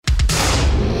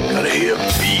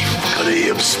body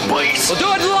of spice. We'll do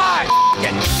it live.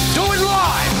 Do it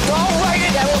live. I'll write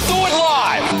it and we'll do it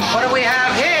live. What do we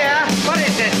have here? What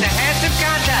is this? The handsome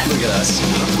contest. Look at us.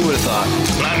 Who would have thought?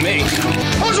 Not me.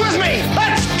 Who's with me?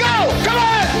 Let's go! Come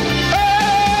on!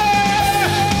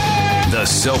 The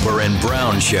Soper and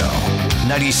Brown Show.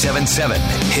 97.7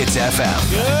 Hits FM.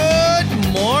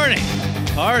 Good morning,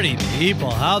 party people.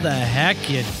 How the heck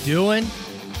you doing?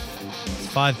 It's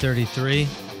 5:33.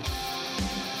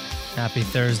 Happy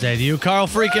Thursday to you, Carl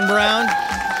freaking Brown.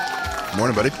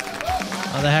 Morning, buddy.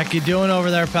 How the heck you doing over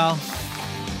there, pal?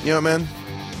 You know, man,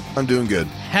 I'm doing good.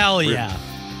 Hell yeah.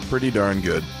 Pretty darn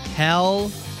good. Hell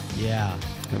yeah.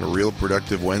 Had a real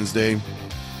productive Wednesday.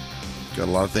 Got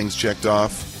a lot of things checked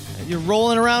off. You're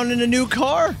rolling around in a new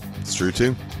car. It's true,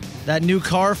 too. That new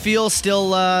car feel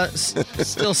still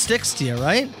still sticks to you,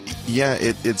 right? Yeah,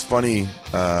 it's funny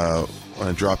when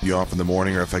I drop you off in the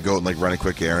morning, or if I go and run a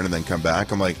quick errand and then come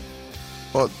back, I'm like,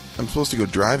 well, I'm supposed to go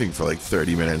driving for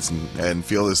 30 minutes and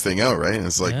feel this thing out, right? And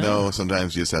it's like, no,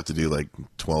 sometimes you just have to do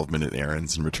 12-minute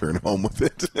errands and return home with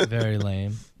it. Very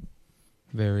lame.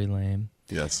 Very lame.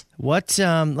 Yes. What?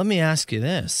 Let me ask you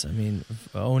this. I mean,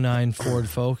 09 Ford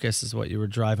Focus is what you were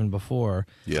driving before.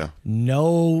 Yeah.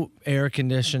 No air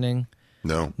conditioning.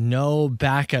 No. No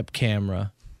backup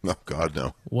camera. Oh, God,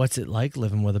 no. What's it like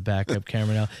living with a backup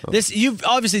camera now? You've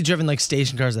obviously driven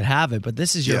station cars that have it, but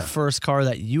this is your first car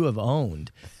that you have owned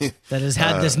that has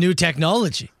had this new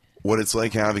technology. What it's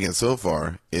like having it so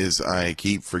far is I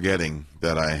keep forgetting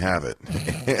that I have it.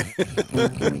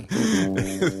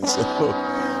 So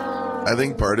I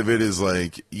think part of it is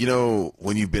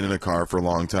when you've been in a car for a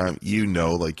long time,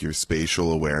 your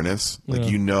spatial awareness,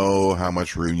 you know how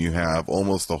much room you have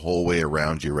almost the whole way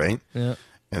around you, right? Yeah.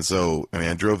 And so,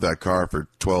 I drove that car for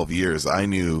 12 years. I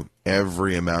knew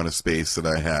every amount of space that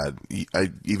I had.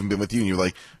 I'd even been with you, and you're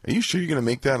like, are you sure you're going to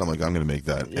make that? I'm like, I'm going to make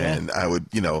that. Yeah. And I would,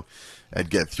 I'd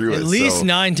get through it. At least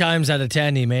 9 times out of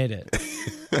 10 he made it.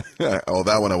 Oh,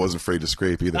 that one I wasn't afraid to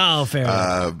scrape either. Oh, fair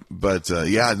enough. But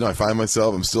I find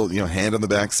myself, I'm still, hand on the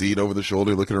back seat, over the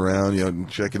shoulder, looking around,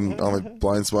 checking all my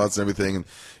blind spots and everything. And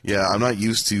I'm not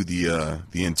used to the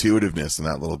intuitiveness in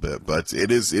that little bit, but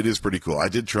it is pretty cool. I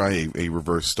did try a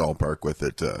reverse stall park with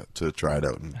it to try it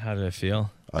out. And how did it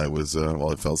feel? I was,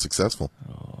 it felt successful.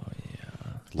 Oh,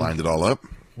 yeah. Lined it all up.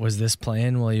 Was this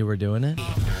playing while you were doing it?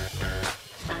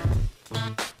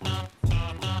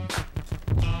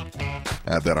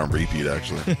 Have that on repeat,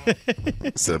 actually.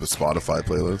 Set up a Spotify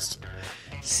playlist.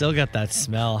 Still got that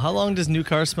smell. How long does new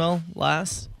car smell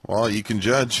last? Well, you can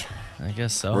judge. I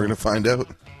guess so. We're going to find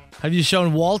out. Have you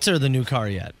shown Walter the new car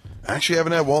yet? Actually, I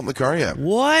haven't had Walt in the car yet.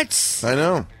 What? I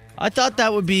know. I thought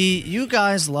that would be... You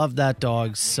guys love that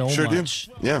dog so much. Sure do.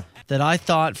 Yeah. That I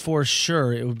thought for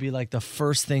sure it would be the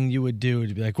first thing you would do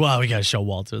to be like, well, we got to show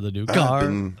Walter the new car.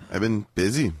 I've been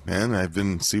busy, man. I've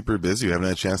been super busy. We haven't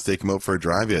had a chance to take him out for a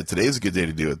drive yet. Today's a good day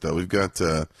to do it, though. We've got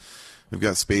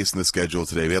space in the schedule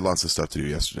today. We had lots of stuff to do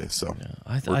yesterday, so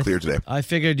we're clear today. I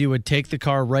figured you would take the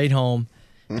car right home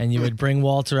and you would bring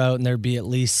Walter out, and there'd be at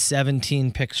least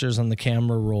 17 pictures on the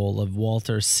camera roll of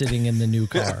Walter sitting in the new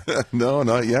car. No,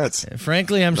 not yet.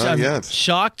 Frankly, I'm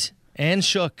shocked and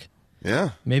shook.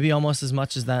 Yeah. Maybe almost as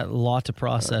much as that law to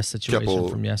process situation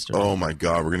from yesterday. Oh, my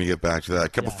God. We're going to get back to that. A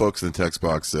couple folks in the text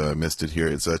box missed it here.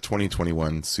 It's a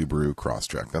 2021 Subaru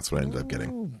Crosstrek. That's what I ended up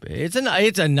getting. It's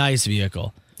a nice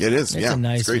vehicle. It is. It's a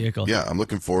nice vehicle. Yeah, I'm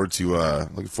looking forward to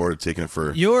taking it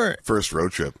for your first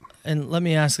road trip. And let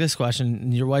me ask this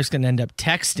question. Your wife's going to end up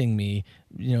texting me,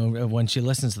 when she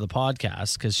listens to the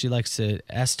podcast, because she likes to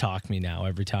S-talk me now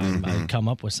every time I come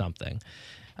up with something.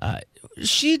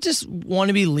 She just want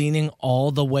to be leaning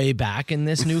all the way back in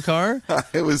this new car.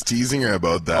 I was teasing her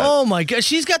about that. Oh my God.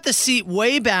 She's got the seat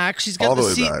way back. She's got the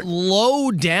seat low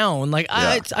down.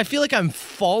 I feel like I'm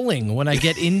falling when I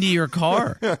get into your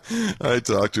car. I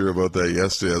talked to her about that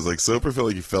yesterday. I was like, Soper, felt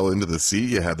like you fell into the seat.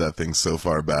 You had that thing so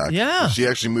far back. Yeah. She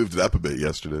actually moved it up a bit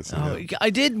yesterday. So I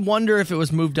did wonder if it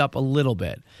was moved up a little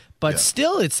bit. But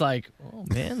still, it's like, oh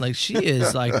man, she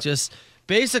is just...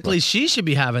 Basically, she should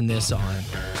be having this on.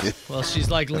 Well, she's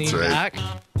leaned back.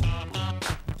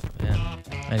 Yeah.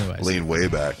 Anyways. Lean way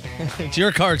back. It's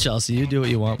your car, Chelsea. You do what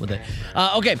you want with it.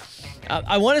 Okay.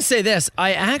 I want to say this.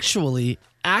 I actually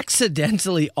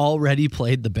accidentally already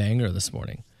played the banger this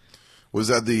morning. Was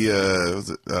that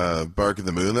the Bark of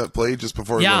the Moon that played just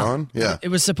before it went on? Yeah. It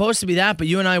was supposed to be that, but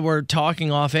you and I were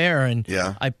talking off air, and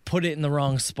yeah. I put it in the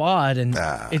wrong spot, and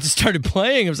it just started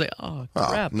playing. I was like, oh,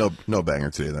 crap. No banger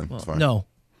today, then. It's fine. No.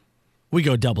 We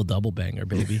go double banger,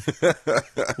 baby.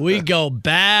 We go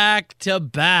back to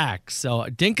back. So,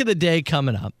 Dink of the Day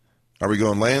coming up. Are we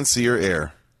going land, sea, or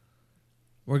air?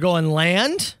 We're going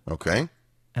land, Okay.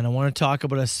 and I want to talk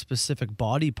about a specific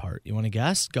body part. You want to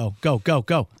guess? Go, go, go,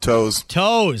 go. Toes.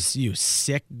 Toes, you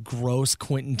sick, gross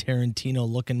Quentin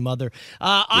Tarantino-looking mother.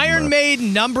 Iron enough.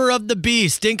 Maiden, Number of the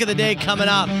Beast. Stink of the day coming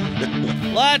up.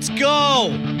 Let's go.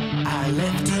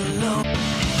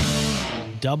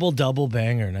 Double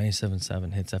banger,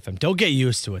 97.7 Hits FM. Don't get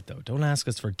used to it, though. Don't ask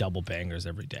us for double bangers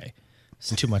every day.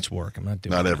 It's too much work. I'm not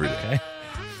doing Not it, every day.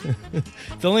 Okay?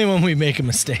 It's only when we make a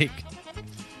mistake.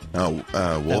 Wolf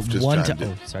That just one chimed in.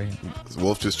 Oh, sorry.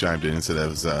 Wolf just chimed in and said that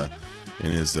was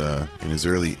in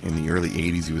the early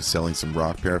 80s he was selling some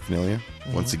rock paraphernalia.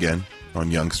 Once again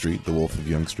on Yonge Street, the Wolf of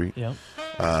Yonge Street. Yep.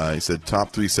 He said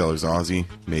top 3 sellers: Ozzy,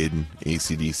 Maiden,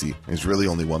 AC/DC. There's really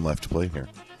only one left to play here.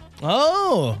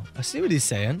 Oh, I see what he's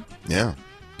saying. Yeah,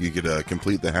 you could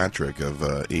complete the hat trick of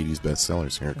 80s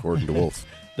bestsellers here, according to Wolf.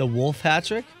 The Wolf hat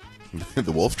trick?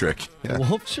 The Wolf trick. Yeah.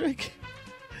 Wolf trick?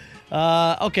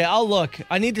 Okay, I'll look.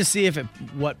 I need to see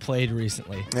what played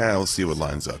recently. Yeah, we'll see what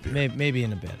lines up here. Maybe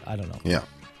in a bit. I don't know. Yeah.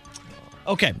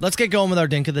 Okay, let's get going with our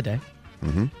Dink of the Day.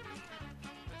 Mm-hmm.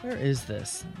 Where is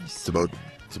this? It's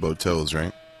about toes,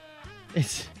 right?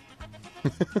 It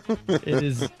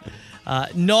is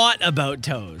not about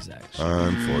toes, actually.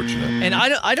 Unfortunate. And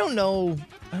I don't know.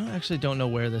 I don't know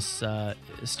where this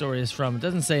story is from. It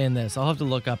doesn't say in this. I'll have to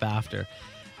look up after.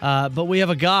 But we have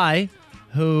a guy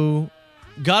who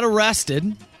got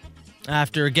arrested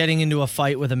after getting into a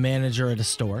fight with a manager at a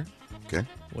store. Okay.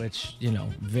 Which,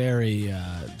 very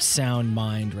sound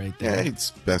mind right Yeah, there.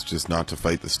 it's best just not to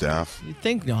fight the staff You'd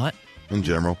think not. in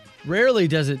general. Rarely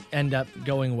does it end up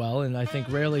going well, and I think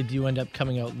rarely do you end up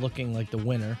coming out looking like the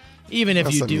winner, even if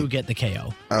That's you do something- get the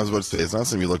KO. I was about to say, it's not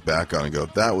something you look back on and go,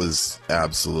 that was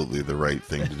absolutely the right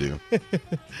thing to do.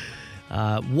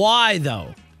 Why,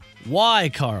 though? Why,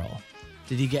 Carl,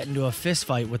 did he get into a fist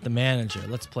fight with the manager?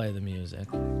 Let's play the music.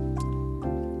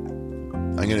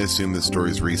 I'm going to assume this story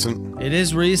is recent. It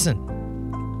is recent.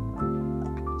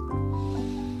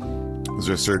 Was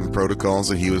there certain protocols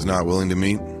that he was not willing to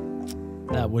meet?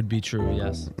 That would be true,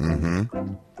 yes.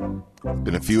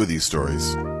 Been a few of these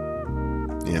stories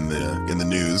in the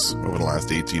news over the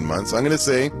last 18 months. I'm going to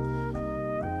say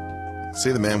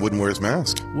the man wouldn't wear his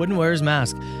mask. Wouldn't wear his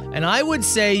mask. And I would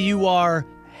say you are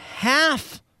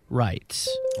half right.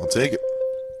 I'll take it.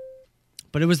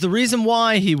 But it was the reason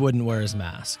why he wouldn't wear his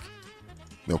mask.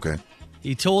 Okay.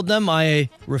 He told them, I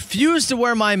refuse to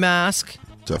wear my mask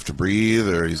Tough to breathe,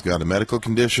 or he's got a medical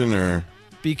condition, or...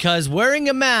 because wearing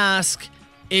a mask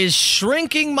is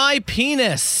shrinking my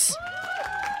penis.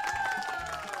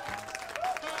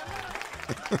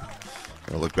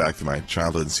 I'll look back to my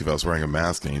childhood and see if I was wearing a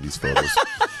mask in any of these photos.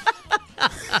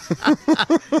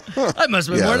 I must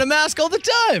have been Yeah. wearing a mask all the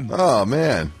time. Oh,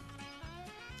 man.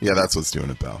 Yeah, that's what's doing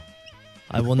it, pal.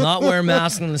 I will not wear a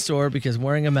mask in the store because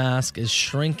wearing a mask is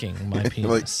shrinking my Like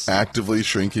penis. actively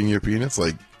shrinking your penis,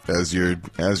 like as you're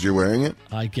wearing it.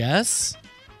 I guess.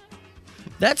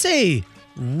 That's a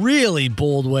really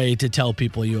bold way to tell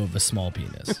people you have a small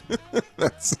penis.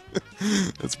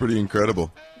 That's pretty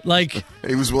incredible. Like,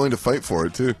 He was willing to fight for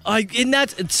it too.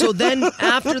 so then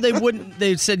after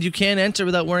they said you can't enter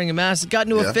without wearing a mask, it got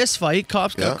into Yeah. a fist fight.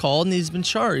 Cops got Yeah. called and he's being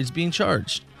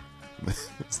charged.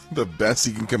 It's the best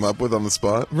he can come up with on the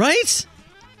spot. Right?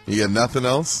 You got nothing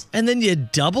else. And then you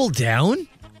double down?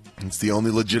 It's the only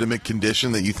legitimate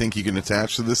condition that you think you can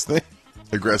attach to this thing.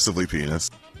 Aggressively penis.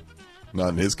 Not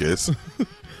in his case.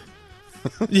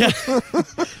 Yeah.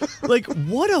 Like,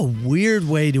 what a weird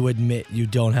way to admit you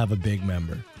don't have a big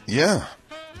member. Yeah.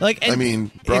 Like, and I mean,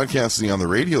 broadcasting on the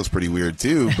radio is pretty weird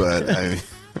too, but at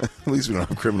least we don't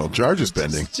have criminal charges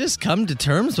pending. just come to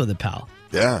terms with it, pal.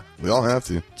 Yeah, we all have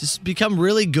to. Just become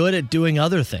really good at doing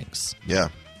other things. Yeah.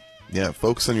 Yeah,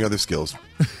 focus on your other skills.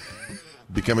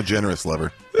 Become a generous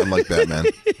lover, unlike Batman.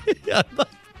 I'm like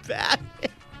Batman.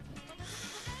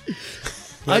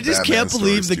 I just Batman can't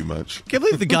believe stories too much. can't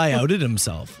believe the guy outed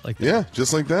himself. Like, Yeah,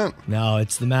 just like that. no,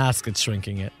 it's the mask that's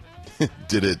shrinking it.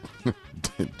 Did it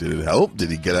help?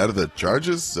 Did he get out of the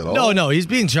charges at all? No, he's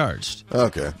being charged.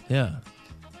 Okay. Yeah,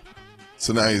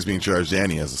 So now he's being charged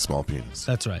and he has a small penis.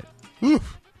 that's right. Whew.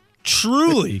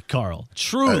 Truly, Carl.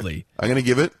 Truly. I'm gonna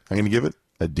give it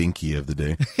a dinky of the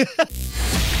day.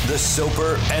 The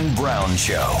Soper and Brown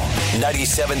Show.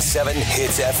 97.7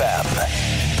 Hits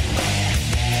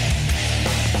FM.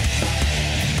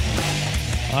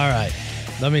 All right.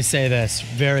 Let me say this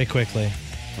very quickly.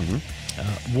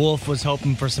 Wolf was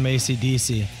hoping for some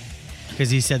AC/DC because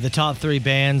he said the top 3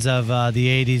 bands of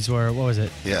the 80s were, what was it?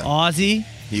 Yeah. Ozzy.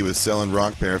 He was selling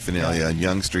rock paraphernalia on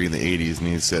Yonge Street in the 80s, and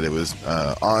he said it was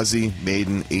Ozzy,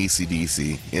 Maiden,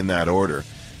 AC/DC, in that order.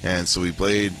 And so we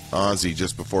played Ozzy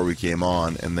just before we came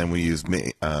on, and then we used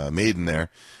Maiden there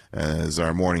as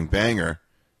our morning banger.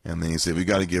 And then he said, we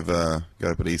got to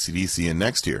put AC/DC in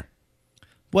next year.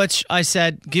 Which I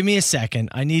said, give me a second.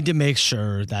 I need to make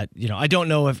sure that, I don't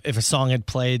know if a song had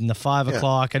played in the 5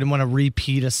 o'clock. I didn't want to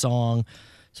repeat a song.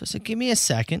 So I said, give me a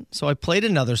second. So I played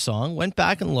another song, went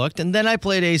back and looked, and then I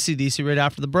played AC/DC right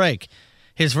after the break.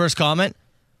 His first comment,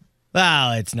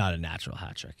 well, it's not a natural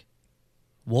hat trick.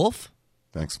 Wolf?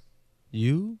 Thanks.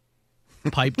 You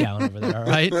pipe down over there, all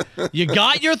right? You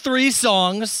got your 3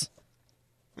 songs.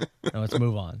 Now let's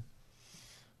move on.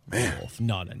 Man. Wolf,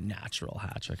 not a natural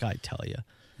hat trick, I tell you.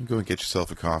 You go and get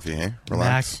yourself a coffee, eh?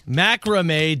 Relax.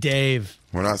 Macrame Dave.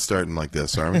 We're not starting like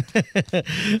this, are we?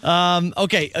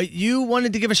 Okay, you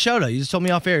wanted to give a shout out. You just told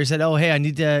me off air. You said, "Oh, hey, I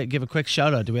need to give a quick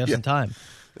shout out. Do we have some time?"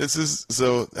 This is.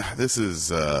 Do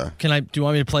you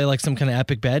want me to play like some kind of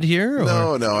epic bed here?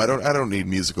 Or? No, I don't need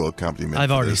musical accompaniment.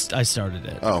 I started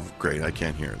it. Oh, great! I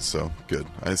can't hear it, so good.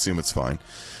 I assume it's fine.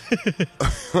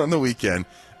 On the weekend,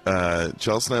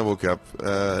 Chelsea and I woke up.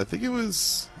 I think it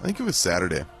was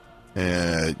Saturday.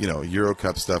 Euro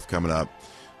Cup stuff coming up.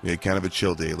 We had kind of a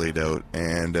chill day laid out,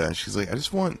 and she's like, I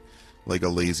just want like a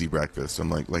lazy breakfast. I'm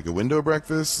like a window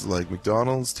breakfast, like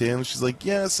McDonald's, Tim. She's like,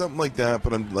 yeah, something like that.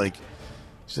 But she's like,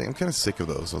 I'm kind of sick of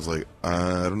those. I was like,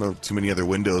 I don't know too many other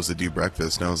windows that do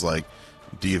breakfast. And I was like,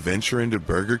 do you venture into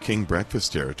Burger King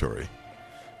breakfast territory?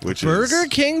 Burger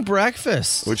King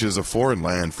breakfast, which is a foreign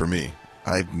land for me.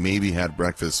 I've maybe had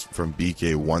breakfast from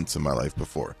BK once in my life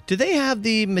before. Do they have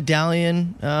the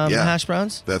medallion hash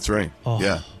browns? That's right. Oh,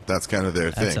 yeah, that's kind of their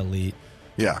thing. That's elite.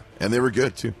 Yeah, and they were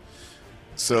good too.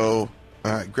 So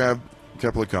I grabbed a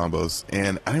couple of combos,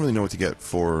 and I didn't really know what to get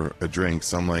for a drink.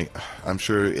 So I'm like, I'm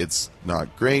sure it's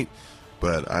not great,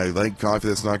 but I like coffee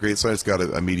that's not great. So I just got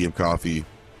a medium coffee,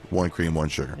 1 cream, 1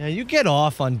 sugar. Yeah, you get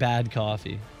off on bad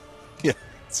coffee. Yeah,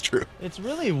 it's true. It's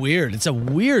really weird. It's a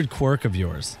weird quirk of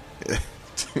yours.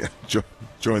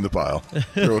 Join the pile.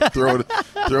 Throw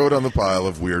it on the pile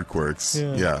of weird quirks.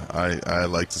 Yeah, I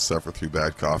like to suffer through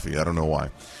bad coffee. I don't know why.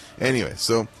 Anyway,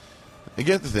 so I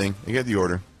get the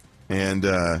order, and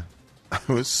I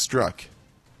was struck,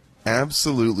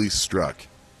 absolutely struck,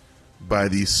 by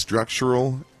the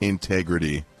structural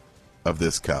integrity of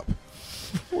this cup.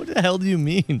 What the hell do you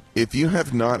mean? If you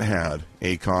have not had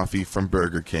a coffee from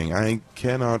Burger King, I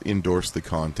cannot endorse the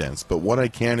contents, but what I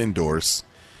can endorse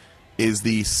is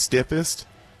the stiffest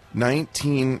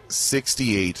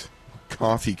 1968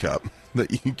 coffee cup that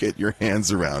you can get your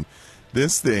hands around.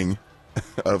 This thing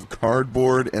of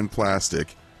cardboard and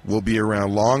plastic will be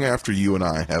around long after you and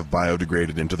I have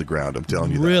biodegraded into the ground. I'm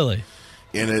telling you that. Really?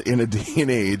 In a day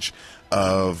and age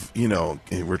of,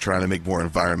 we're trying to make more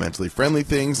environmentally friendly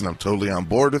things, and I'm totally on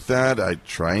board with that. I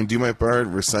try and do my part,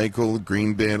 recycle,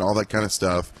 green bin, all that kind of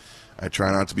stuff. I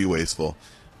try not to be wasteful.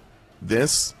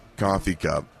 This coffee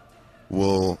cup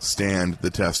will stand the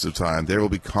test of time. There will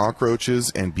be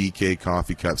cockroaches and BK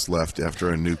coffee cups left after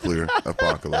a nuclear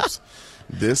apocalypse.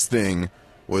 This thing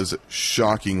was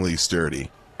shockingly sturdy.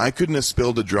 I couldn't have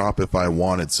spilled a drop if I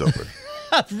wanted sober.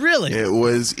 Really? It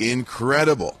was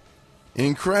incredible.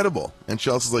 Incredible. And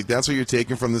Chelsea's like, that's what you're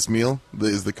taking from this meal?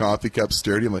 Is the coffee cup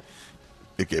sturdy? I'm like,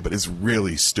 okay, but it's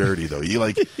really sturdy, though. You,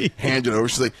 hand it over.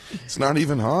 She's like, it's not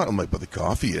even hot. I'm like, but the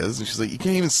coffee is. And she's like, you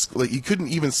couldn't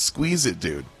even squeeze it,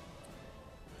 dude.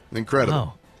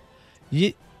 Incredible.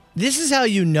 Oh. This is how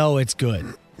you know it's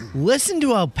good. Listen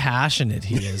to how passionate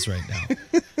he is right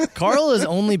now. Carl is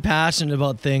only passionate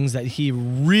about things that he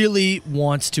really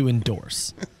wants to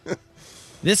endorse.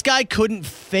 This guy couldn't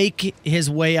fake his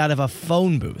way out of a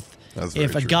phone booth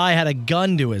if a guy had a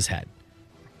gun to his head.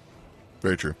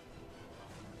 Very true.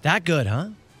 That good, huh?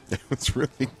 It was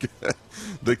really good.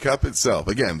 The cup itself,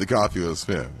 again, the coffee was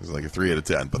like a 3 out of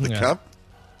 10, but the cup,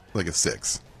 like a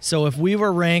 6. So if we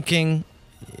were ranking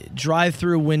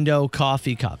drive-through window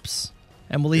coffee cups,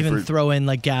 and we'll even throw in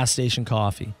like gas station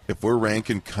coffee. If we're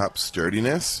ranking cup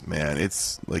sturdiness, man,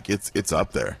 it's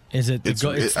up there. Is it? It's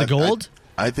the gold.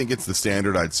 I think it's the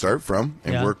standard I'd start from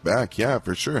and work back. Yeah,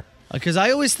 for sure. Because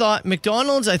I always thought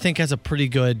McDonald's, I think, has a pretty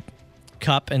good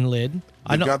cup and lid.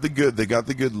 They got the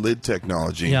good lid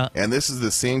technology. Yeah. And this is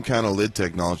the same kind of lid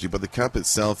technology, but the cup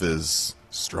itself is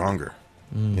stronger.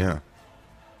 Yeah.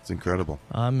 It's incredible.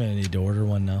 I'm gonna need to order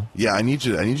one now. Yeah, I need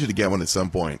you to get one at some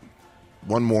point.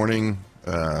 One morning,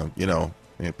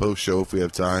 post show if we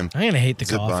have time. I'm gonna hate the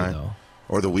coffee though.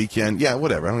 Or the weekend. Yeah,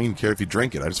 whatever. I don't even care if you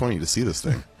drink it. I just want you to see this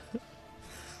thing.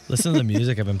 Listen to the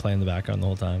music I've been playing in the background the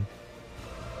whole time.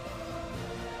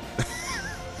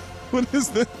 What is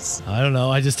this? I don't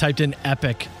know. I just typed in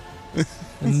epic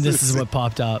And this is what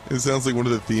popped up. It sounds like one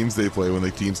of the themes they play when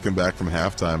the teams come back from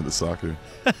halftime of the soccer.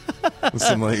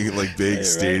 Some like big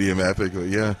stadium epic.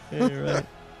 Yeah. You're right.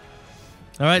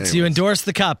 All right, so you endorse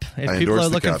the cup. If people are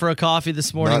looking for a coffee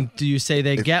this morning, do you say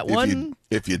they get one?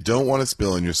 If you don't want to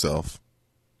spill on yourself,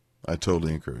 I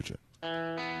totally encourage it.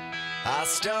 I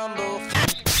stumble.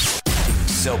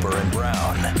 Soper and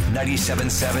Brown,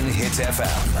 97.7 Hits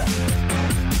FM.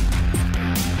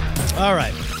 All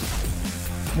right.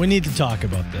 We need to talk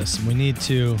about this. We need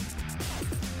to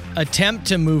attempt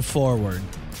to move forward.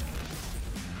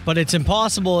 But it's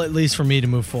impossible, at least for me, to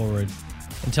move forward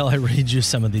until I read you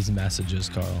some of these messages,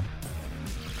 Carl.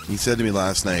 You said to me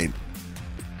last night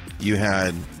you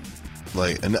had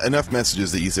like enough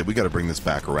messages that you said we got to bring this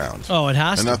back around. Oh, it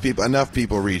has to. Enough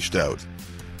people reached out.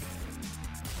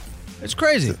 It's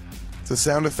crazy. It's a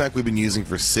sound effect we've been using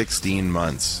for 16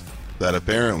 months that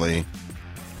apparently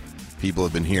people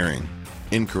have been hearing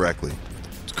incorrectly.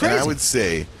 It's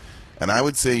crazy. And I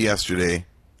would say yesterday,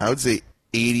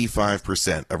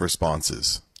 85% of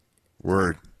responses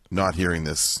were not hearing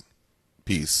this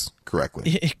piece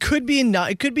correctly. It could be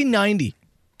 90.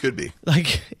 Could be.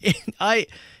 Like, I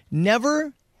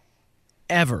never,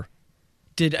 ever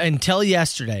did, until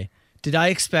yesterday, did I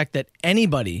expect that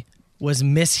anybody was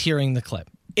mishearing the clip.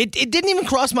 It didn't even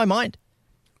cross my mind.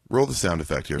 Roll the sound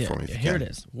effect here for me. Yeah, here it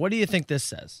is. What do you think this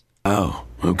says? Oh,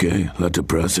 okay. Lot to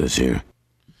process here.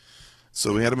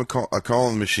 So we had a call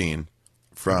on the machine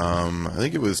from, I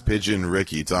think it was Pigeon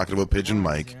Ricky, talking about Pigeon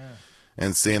Mike,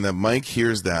 and saying that Mike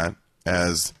hears that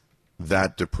as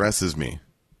 "that depresses me,"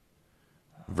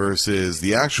 versus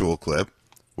the actual clip,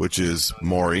 which is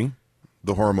Maury,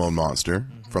 the hormone monster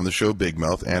from the show Big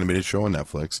Mouth, animated show on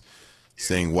Netflix,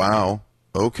 saying, "Wow,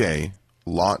 okay,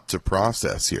 lot to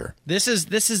process here." This is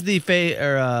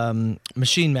the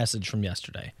machine message from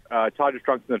yesterday. Todd is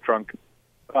drunk in the trunk.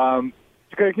 Can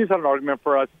you set an argument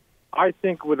for us? I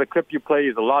think with the clip you play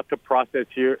is a lot to process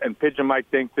here, and Pigeon Mike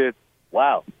thinks it's,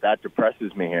 wow, that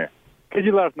depresses me here. Could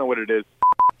you let us know what it is?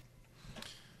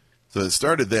 So it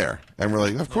started there, and we're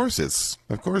like, of course it's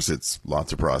lot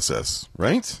to process,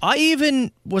 right? I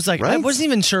even was like, right? I wasn't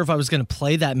even sure if I was going to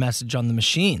play that message on the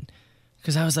machine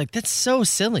because I was like, that's so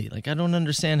silly. Like, I don't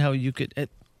understand how you could.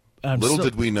 Little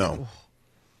did we know.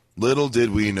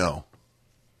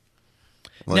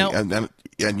 Like, now,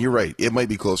 and you're right. It might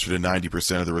be closer to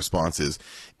 90% of the responses,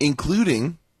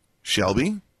 including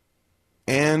Shelby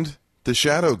and the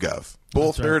Shadow Gov.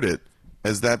 Both heard it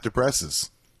as "that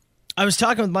depresses." I was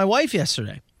talking with my wife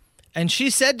yesterday, and she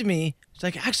said to me, she's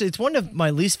like, actually, it's one of my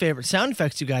least favorite sound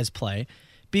effects you guys play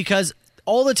because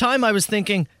all the time I was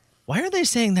thinking, why are they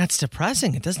saying that's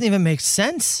depressing? It doesn't even make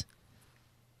sense.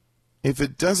 If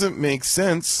it doesn't make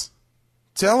sense,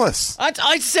 tell us.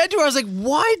 I said to her, I was like,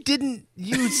 why didn't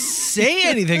you say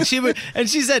anything? And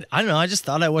she said, I don't know, I just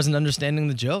thought I wasn't understanding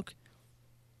the joke.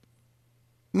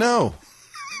 No.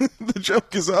 The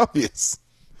joke is obvious.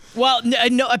 Well,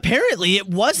 no, apparently it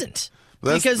wasn't.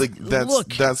 That's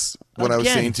what I was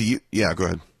saying to you. Yeah, go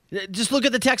ahead. Just look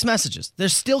at the text messages. They're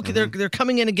still they're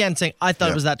coming in again saying, I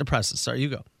thought it was that depresses. Sorry, you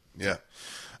go. Yeah.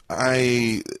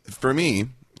 For me,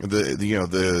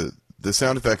 the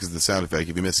sound effect is the sound effect.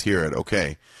 If you mishear it,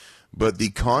 okay. But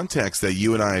the context that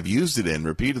you and I have used it in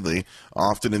repeatedly,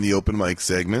 often in the open mic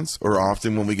segments, or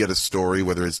often when we get a story,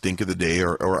 whether it's Dink of the Day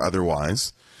or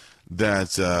otherwise, that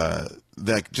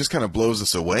just kind of blows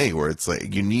us away, where it's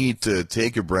like you need to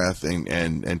take a breath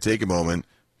and take a moment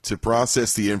to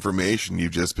process the information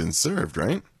you've just been served,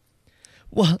 right?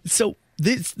 Well, so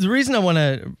the reason I want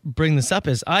to bring this up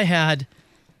is I had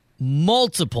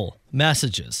multiple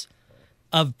messages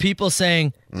of people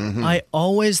saying, I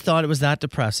always thought it was that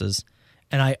depresses,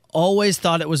 and I always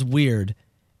thought it was weird,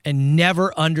 and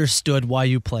never understood why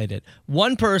you played it.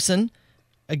 One person,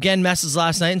 again, messaged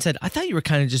last night and said, I thought you were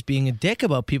kind of just being a dick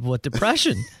about people with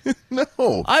depression.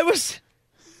 No. I was...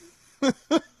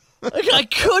 I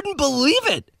couldn't believe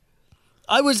it.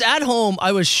 I was at home.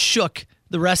 I was shook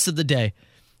the rest of the day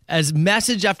as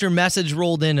message after message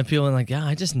rolled in of people like, yeah,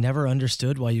 I just never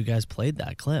understood why you guys played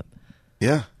that clip.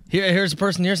 Yeah. Here's a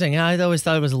person here saying, yeah, I always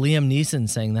thought it was Liam Neeson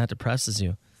saying that depresses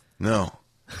you. No.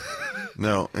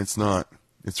 No, it's not.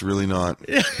 It's really not.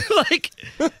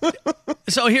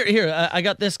 So here, I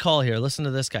got this call here. Listen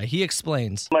to this guy. He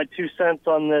explains. My 2 cents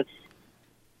on this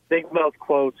Big Mouth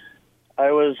quote.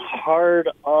 I was hard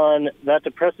on that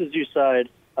depresses you side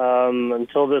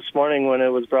until this morning when it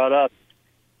was brought up.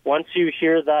 Once you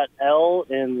hear that L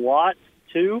in lot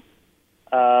too,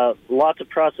 lot to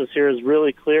process here is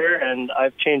really clear, and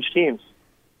I've changed teams.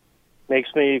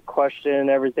 Makes me question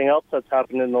everything else that's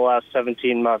happened in the last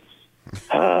 17 months.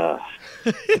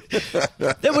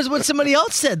 That was what somebody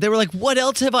else said. They were like, what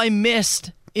else have I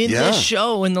missed in this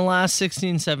show in the last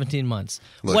 16, 17 months?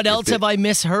 Look, what else have I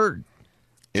misheard?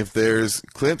 If there's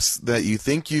clips that you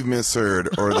think you've misheard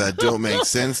or that don't make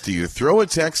sense to you, throw a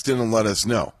text in and let us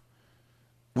know.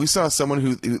 We saw someone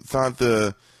who thought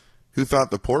the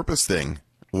porpoise thing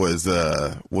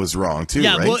was wrong too.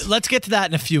 Yeah, right? well, let's get to that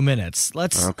in a few minutes.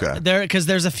 Because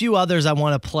there's a few others I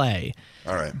want to play.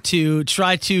 All right. To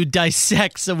try to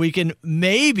dissect so we can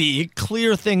maybe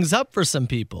clear things up for some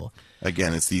people.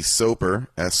 Again, it's the Soper,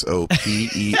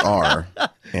 Soper,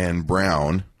 and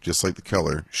Brown, just like the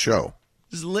color, show.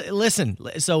 Just listen.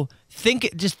 So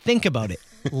just think about it.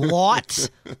 Lot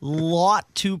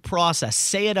to process.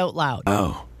 Say it out loud.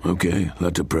 Oh, okay.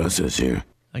 Lot to process here.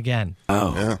 Again.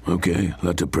 Oh, yeah. Okay.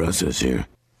 Lot to process here.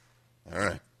 All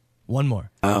right. One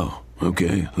more. Oh,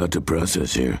 okay. Lot to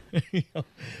process here.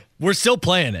 We're still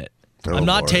playing it. Oh, I'm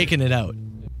not boy. taking it out.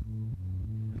 I'm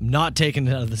not taking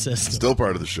it out of the system. Still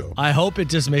part of the show. I hope it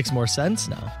just makes more sense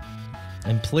now.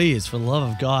 And please, for the love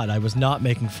of God, I was not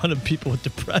making fun of people with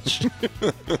depression.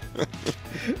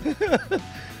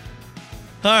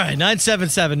 All right,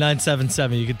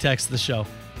 977-977. You can text the show.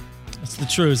 It's the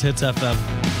Trues Hits FM.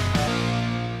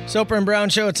 Soper and Brown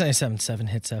Show. It's 97.7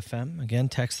 Hits FM. Again,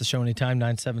 text the show anytime,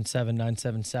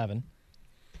 977-977.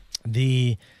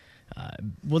 The,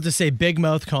 we'll just say big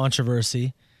mouth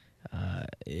controversy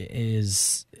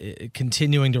is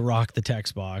continuing to rock the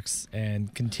text box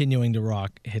and continuing to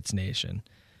rock Hits Nation.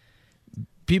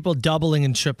 People doubling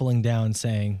and tripling down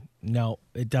saying, no,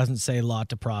 it doesn't say lot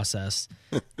to process.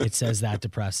 It says that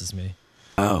depresses me.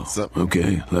 Oh,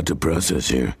 okay. Lot to process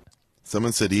here.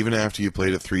 Someone said, even after you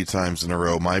played it 3 times in a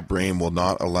row, my brain will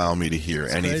not allow me to hear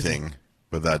anything, crazy.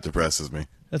 But that depresses me.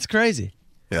 That's crazy.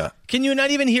 Yeah. Can you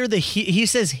not even hear he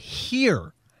says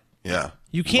here. Yeah.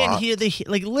 You can't hear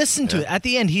listen to it. At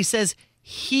the end, he says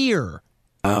here.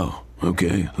 Oh,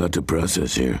 okay. Lot to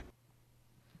process here.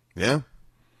 Yeah.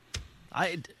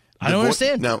 I don't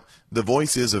understand. Now, the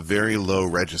voice is a very low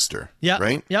register. Yeah.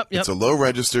 Right? Yep. It's a low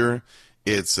register.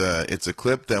 It's a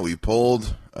clip that we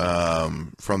pulled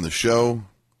from the show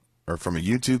or from a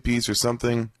YouTube piece or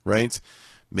something, right?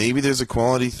 Maybe there's a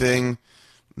quality thing.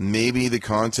 Maybe the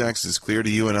context is clear to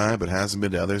you and I, but hasn't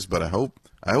been to others. But I hope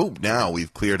now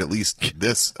we've cleared at least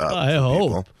this up. I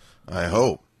hope. I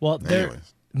hope. Well, there are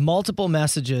multiple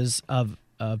messages of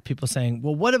people saying,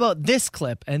 well, what about this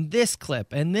clip and this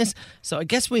clip and this? So I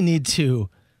guess we need to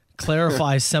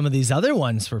clarify some of these other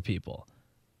ones for people.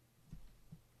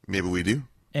 Maybe we do.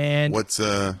 And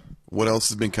what else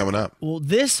has been coming up? Well,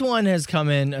 this one has come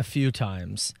in a few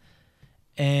times,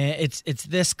 and it's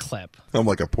this clip. I'm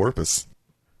like a porpoise.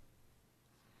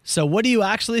 So what do you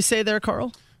actually say there,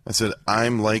 Carl? I said,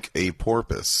 I'm like a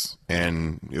porpoise.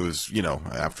 And it was,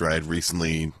 after I had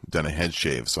recently done a head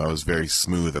shave, so I was very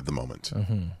smooth at the moment.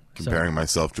 Mm-hmm. Comparing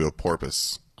myself to a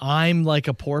porpoise. I'm like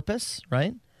a porpoise,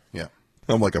 right? Yeah.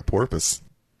 I'm like a porpoise.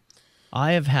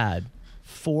 I have had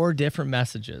 4 different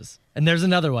messages. And there's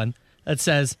another one that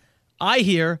says, I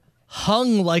hear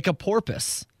hung like a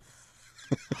porpoise.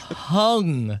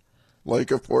 Hung.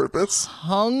 Like a porpoise?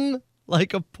 Hung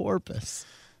like a porpoise.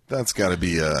 That's got to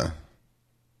be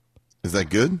is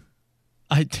that good?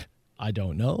 I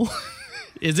don't know.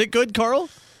 Is it good, Carl?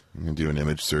 I'm going to do an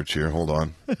image search here. Hold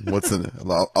on.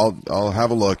 I'll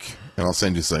have a look and I'll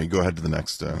send you something. Go ahead to the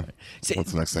next.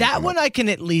 What's the next thing? That one I can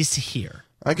at least hear.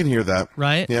 I can hear that.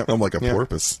 Right? Yeah. I'm like a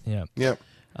porpoise. Yeah. Yep.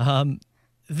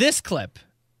 This clip.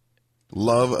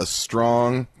 Love a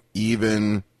strong,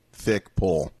 even, thick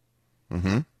pull.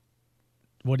 Mm-hmm.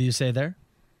 What do you say there?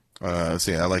 I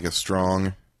like a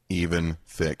strong, even,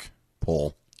 thick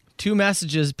pull. 2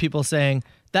 messages, people saying,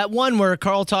 that one where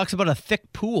Carl talks about a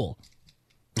thick pool.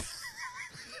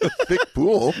 A thick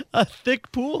pool? A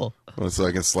thick pool. So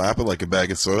I can slap it like a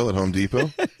bag of soil at Home Depot?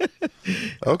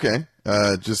 Okay.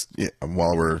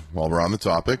 While we're on the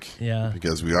topic,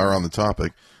 because we are on the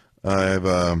topic,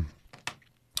 I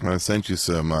sent you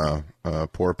some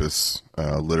porpoise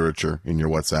literature in your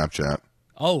WhatsApp chat.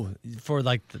 Oh, for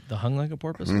like the hung like a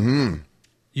porpoise? Mm-hmm.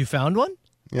 You found one?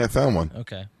 Yeah, I found one.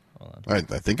 Okay. Hold on.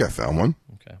 I think I found one.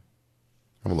 Okay.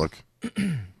 Have a look.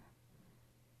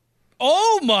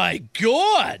 Oh my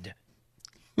God!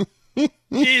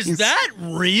 Is that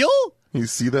real? You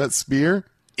see that spear?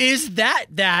 Is that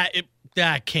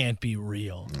can't be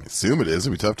real? I assume it is.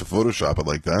 It'd be tough to Photoshop it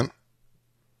like that.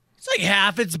 It's like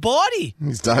half its body.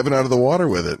 He's diving out of the water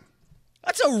with it.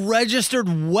 That's a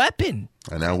registered weapon.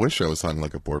 I now wish I was hunting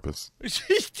like a porpoise.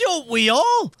 Don't we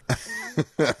all?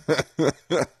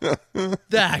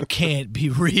 That can't be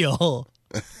real.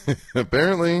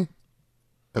 Apparently.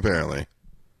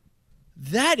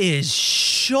 That is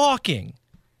shocking.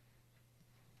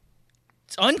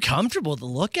 It's uncomfortable to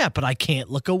look at, but I can't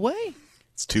look away.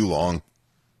 It's too long.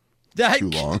 That Too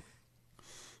long.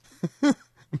 A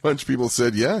bunch of people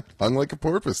said, yeah, hung like a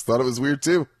porpoise. Thought it was weird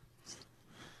too.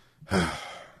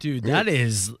 Dude, that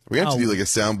is... We have to do like a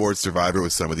soundboard Survivor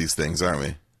with some of these things, aren't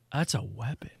we? That's a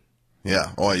weapon.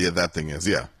 Yeah. Oh, yeah, that thing is.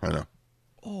 Yeah, I know.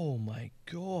 Oh, my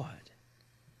God.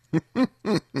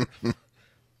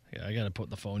 Yeah, I got to put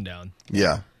the phone down.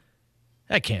 Yeah.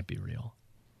 That can't be real.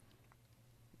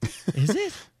 Is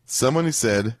it? Someone who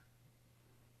said,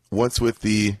 what's with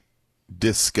the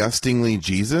disgustingly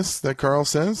Jesus that Carl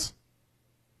says?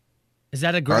 Is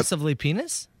that aggressively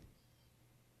penis?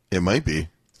 It might be.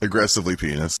 Aggressively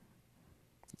penis.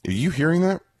 Are you hearing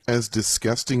that as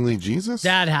disgustingly Jesus?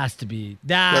 That has to be.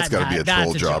 That's got to be a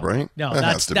troll job, joke. right? No, That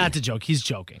has that's to be. a joke. He's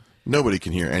joking. Nobody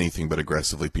can hear anything but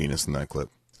aggressively penis in that clip.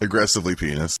 Aggressively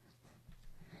penis.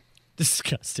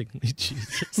 Disgustingly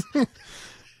Jesus.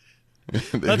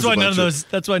 That's why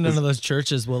none of those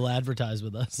churches will advertise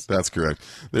with us. That's correct.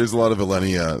 There's a lot of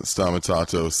Elenia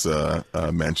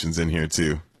Stomatatos mentions in here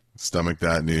too. Stomach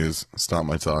that news, stomp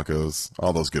my tacos,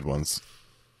 all those good ones.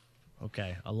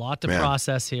 Okay, a lot to Man.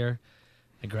 process here.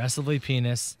 Aggressively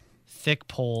penis, thick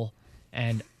pole,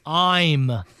 and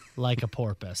I'm like a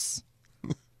porpoise.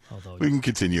 Although We can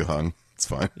continue hung. It's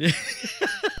fine.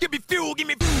 Give me fuel, give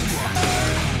me fuel.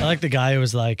 I like the guy who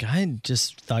was like, I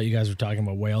just thought you guys were talking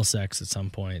about whale sex at some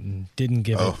point and didn't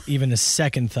give it even a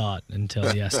second thought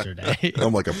until yesterday.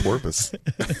 I'm like a porpoise.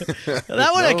 That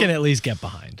one I can at least get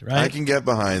behind, right? I can get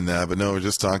behind that, but no, we're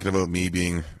just talking about me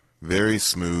being very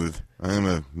smooth. I'm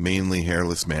a mainly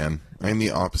hairless man. I'm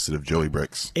the opposite of Joey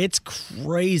Bricks. It's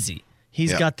crazy.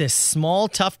 He's Yeah. got this small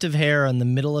tuft of hair on the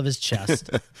middle of his chest.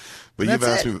 But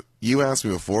That's you asked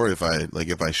me before if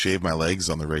I shave my legs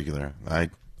on the regular. I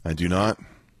do not.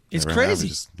 It's Never have.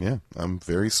 crazy. I'm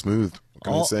very smooth. What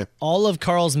can I say? All of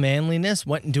Carl's manliness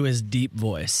went into his deep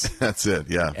voice. That's it.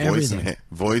 Yeah, Everything.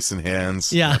 voice and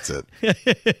hands. Yeah. That's it.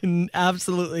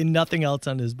 Absolutely nothing else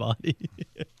on his body.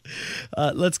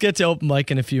 Let's get to open mic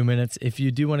in a few minutes. If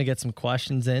you do want to get some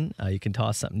questions in, you can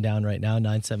toss something down right now,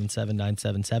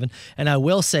 977-977. And I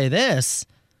will say this,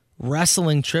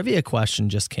 wrestling trivia question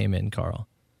just came in, Carl.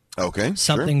 Okay.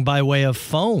 Something sure. by way of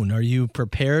phone. Are you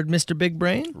prepared, Mr. Big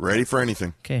Brain? Ready for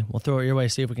anything. Okay, we'll throw it your way,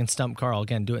 see if we can stump Carl.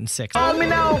 Again, do it in 6. Let me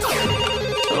know.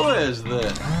 Who is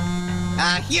this?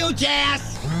 Huge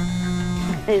ass.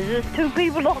 Is this two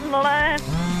people on the line?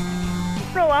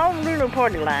 No, I don't do no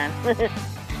party line.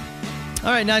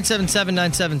 All right,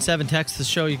 977-977. Text the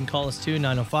show. You can call us too,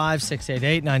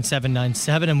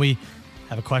 905-688-9797. And we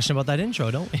have a question about that intro,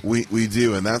 don't we? We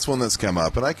do, and that's one that's come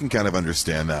up, and I can kind of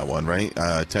understand that one, right?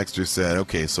 Texter said,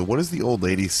 okay, so what does the old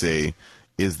lady say?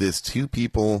 Is this two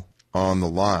people on the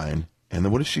line? And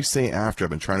then what does she say after? I've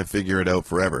been trying to figure it out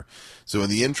forever. So in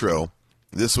the intro,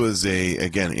 this was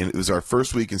it was our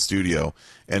first week in studio,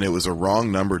 and it was a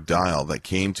wrong number dial that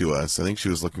came to us. I think she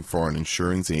was looking for an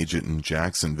insurance agent in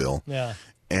Jacksonville. Yeah.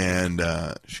 And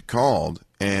she called,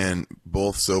 and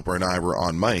both Soper and I were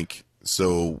on mic.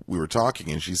 So we were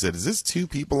talking, and she said, is this two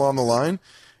people on the line?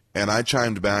 And I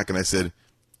chimed back, and I said,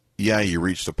 yeah, you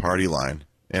reached a party line.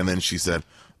 And then she said,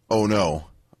 oh, no,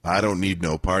 I don't need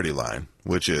no party line,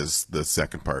 which is the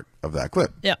second part of that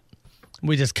clip. Yeah.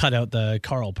 We just cut out the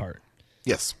Carl part.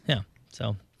 Yes. Yeah.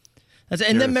 So that's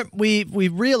then we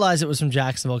realized it was from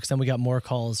Jacksonville because then we got more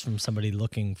calls from somebody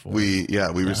looking for. We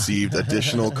received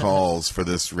additional calls for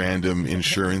this random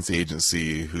insurance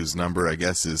agency whose number I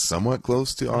guess is somewhat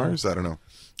close to ours. I don't know.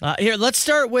 Here, let's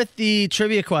start with the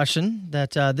trivia question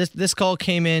that this call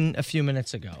came in a few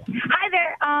minutes ago. Hi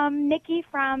there, Nikki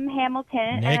from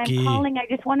Hamilton, Nikki. and I'm calling. I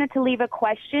just wanted to leave a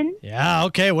question. Yeah.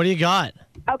 Okay. What do you got?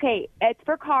 Okay, it's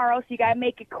for Carl, so you got to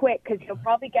make it quick because you'll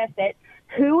probably guess it.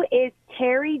 Who is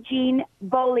Terry Jean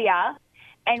Bollea,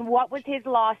 and what was his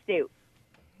lawsuit?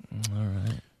 All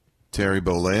right. Terry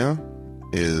Bollea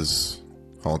is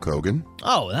Hulk Hogan.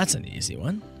 Oh, that's an easy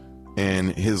one.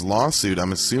 And his lawsuit,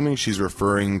 I'm assuming she's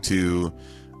referring to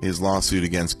his lawsuit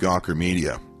against Gawker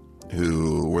Media,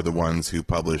 who were the ones who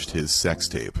published his sex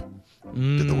tape.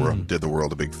 Did the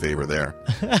world a big favor there.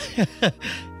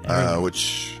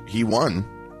 Which he won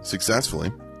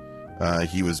successfully.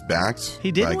 He was backed.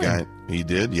 He did by a win. guy. He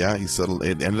did, yeah. He settled.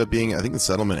 It ended up being, I think the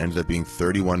settlement ended up being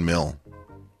 $31 million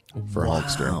for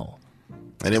Hulkster.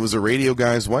 And it was a radio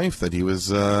guy's wife that he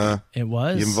was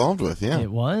involved with, yeah.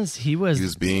 It was. He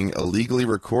was being illegally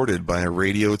recorded by a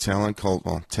radio talent called,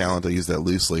 I use that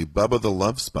loosely, Bubba the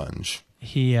Love Sponge.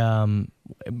 He,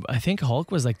 I think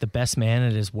Hulk was like the best man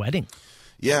at his wedding.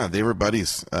 Yeah, they were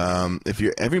buddies. If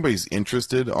everybody's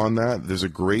interested on that, there's a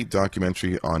great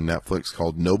documentary on Netflix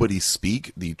called Nobody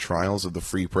Speak: The Trials of the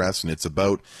Free Press, and it's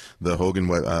about the Hogan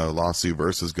lawsuit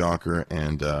versus Gawker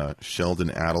and Sheldon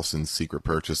Adelson's secret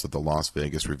purchase of the Las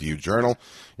Vegas Review-Journal.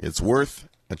 It's worth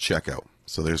a check out.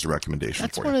 So there's a recommendation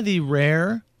That's for you. one of the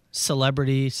rare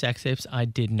celebrity sex tapes I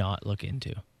did not look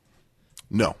into.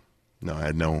 No, I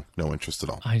had no interest at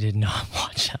all. I did not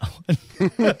watch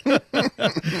that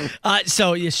one.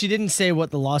 So yeah, she didn't say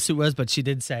what the lawsuit was, but she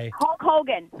did say Hulk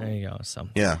Hogan. There you go. So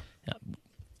Yeah.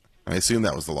 I assume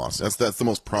that was the lawsuit. That's the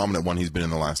most prominent one he's been in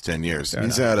the last 10 years. Fair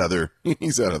He's had other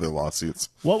lawsuits.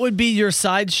 What would be your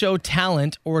sideshow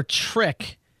talent or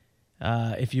trick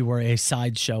if you were a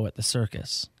sideshow at the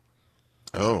circus?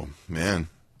 Oh, man.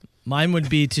 Mine would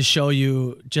be to show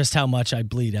you just how much I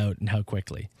bleed out and how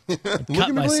quickly. Look Cut at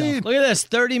me myself. bleed. Look at this.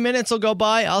 30 minutes will go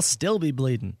by. I'll still be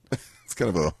bleeding. It's kind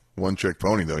of a one-trick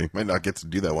pony, though. You might not get to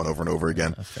do that one over and over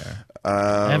again. Fair.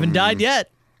 I haven't died yet.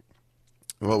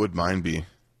 What would mine be?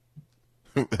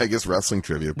 I guess wrestling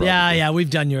trivia, probably. Yeah, we've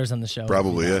done yours on the show.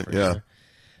 Probably, yeah.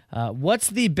 Sure. What's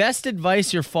the best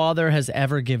advice your father has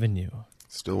ever given you?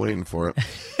 Still waiting for it.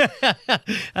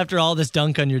 After all this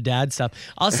dunk on your dad stuff.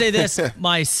 I'll say this.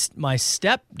 my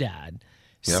stepdad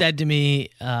said to me,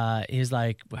 he was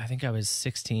like, I think I was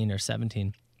 16 or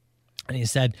 17. And he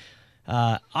said,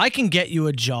 I can get you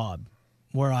a job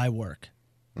where I work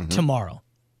tomorrow.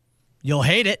 You'll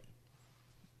hate it.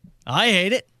 I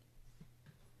hate it.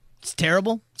 It's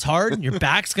terrible. It's hard. Your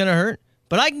back's going to hurt.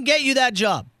 But I can get you that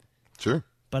job. Sure.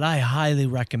 But I highly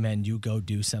recommend you go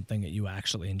do something that you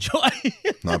actually enjoy.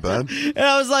 Not bad. And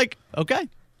I was like, okay,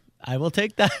 I will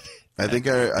take that. I think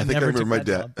I never remember took my that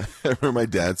dad. job. I remember my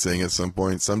dad saying at some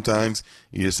point, sometimes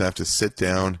you just have to sit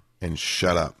down and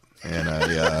shut up. And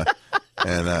I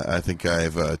think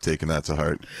I've taken that to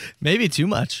heart. Maybe too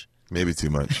much. Maybe too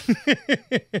much.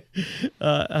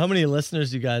 How many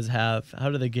listeners do you guys have? How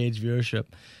do they gauge viewership?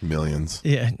 Millions.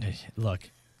 Yeah, look,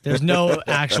 there's no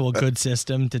actual good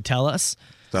system to tell us.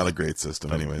 It's not a great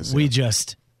system, anyways. We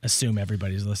just assume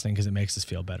everybody's listening because it makes us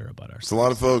feel better about ourselves. It's a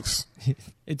lot of folks.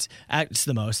 It's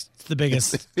the most. It's the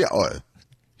biggest. Yeah,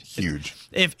 huge.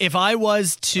 If I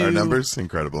was to Our numbers,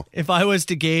 incredible. If I was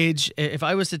to gauge, if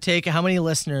I was to take how many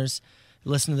listeners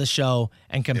listen to the show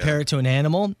and compare it to an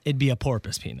animal, it'd be a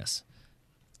porpoise penis.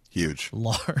 Huge.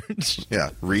 Large.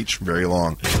 Yeah, reach very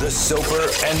long. The Soper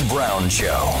and Brown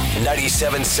Show.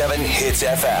 97.7 Hits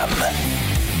FM.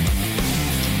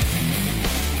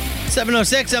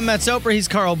 7:06, I'm Matt Soper. He's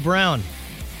Carl Brown.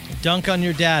 Dunk on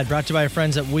Your Dad, brought to you by our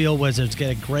friends at Wheel Wizards. Get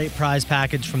a great prize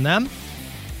package from them.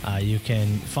 You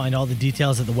can find all the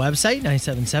details at the website,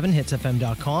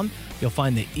 977hitsfm.com. You'll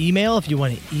find the email if you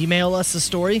want to email us a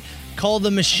story. Call the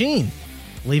machine.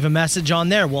 Leave a message on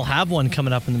there. We'll have one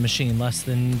coming up in the machine less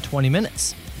than 20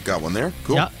 minutes. Got one there?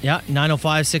 Cool. Yeah,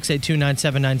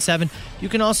 905-682-9797. You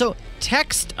can also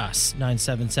text us,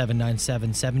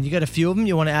 977-977. You got a few of them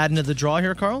you want to add into the draw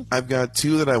here, Carl? I've got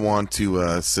two that I want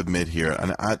to submit here.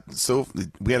 And so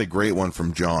we had a great one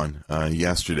from John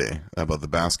yesterday about the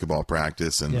basketball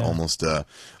practice and almost a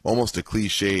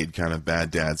cliched kind of bad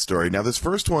dad story. Now, this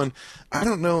first one, I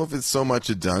don't know if it's so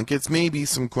much a dunk. It's maybe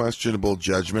some questionable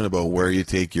judgment about where you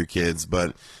take your kids,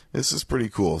 but this is pretty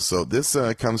cool. So this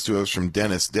comes to us from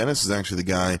Dennis. Dennis is actually the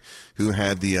guy who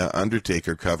had the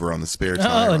Undertaker cover on the spare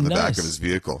tire on the back of his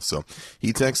vehicle. So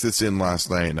he texted this in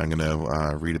last night, and I'm going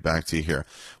to read it back to you here.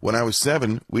 When I was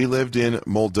 7, we lived in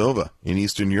Moldova in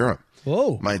Eastern Europe.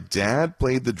 Whoa. My dad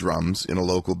played the drums in a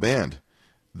local band.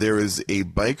 There is a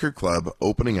biker club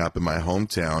opening up in my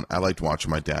hometown. I liked watching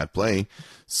my dad play,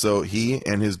 so he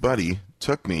and his buddy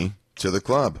took me to the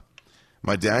club.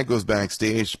 My dad goes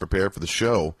backstage to prepare for the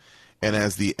show, and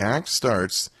as the act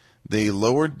starts, they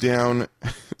lowered down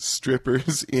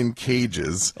strippers in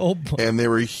cages, and they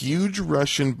were huge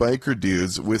Russian biker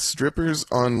dudes with strippers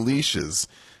on leashes.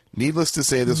 Needless to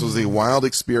say, this was a wild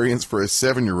experience for a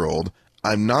 7-year-old.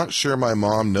 I'm not sure my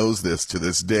mom knows this to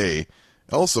this day.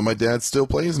 Also, my dad still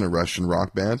plays in a Russian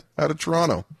rock band out of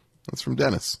Toronto. That's from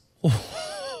Dennis.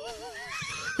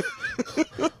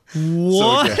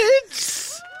 What?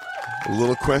 A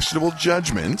little questionable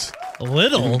judgment. A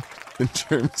little? In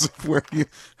terms of where you...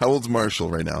 How old's Marshall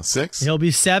right now? 6? He'll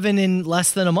be 7 in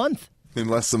less than a month. In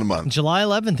less than a month. July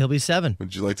 11th, he'll be 7.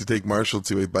 Would you like to take Marshall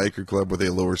to a biker club where they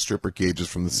lower stripper cages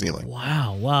from the ceiling?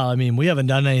 Wow. I mean, we haven't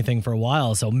done anything for a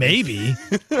while, so maybe.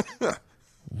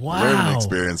 Wow. Learning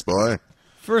experience, boy.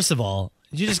 First of all,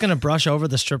 you just going to brush over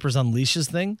the strippers on leashes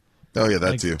thing? Oh, yeah,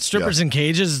 that too. Strippers in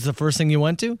cages is the first thing you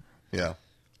went to? Yeah.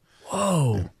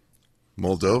 Whoa. Yeah.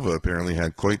 Moldova apparently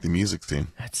had quite the music scene.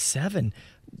 At 7.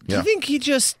 Do you think he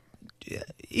just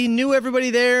he knew everybody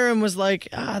there and was like,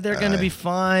 they're going to be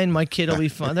fine. My kid will be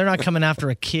fine. They're not coming after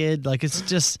a kid. Like, it's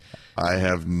just I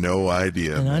have no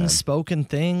idea. an unspoken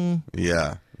thing.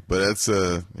 Yeah, but it's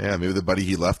maybe the buddy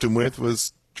he left him with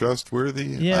was trustworthy.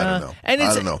 Yeah, I don't know. And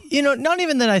it's, I don't know. Not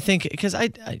even that I think, because I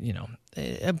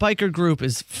a biker group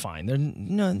is fine. They're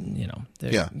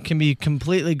they can be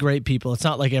completely great people. It's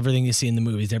not like everything you see in the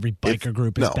movies. Every biker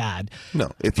group is bad.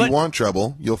 No, if you want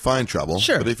trouble, you'll find trouble.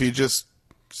 Sure. But if you just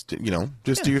do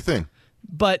your thing.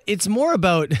 But it's more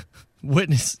about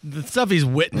the stuff he's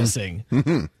witnessing.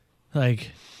 Mm-hmm.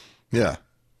 Like, yeah,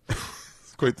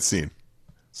 it's quite the scene.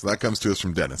 So that comes to us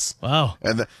from Dennis. Wow,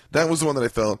 and that was the one that I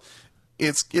felt.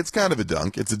 It's kind of a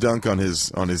dunk. It's a dunk on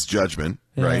his judgment,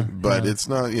 right? But it's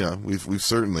not. We've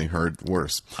certainly heard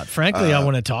worse. Frankly, I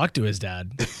want to talk to his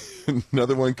dad.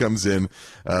 Another one comes in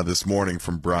this morning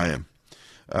from Brian.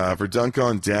 For Dunk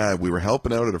on Dad, we were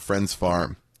helping out at a friend's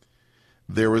farm.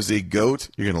 There was a goat.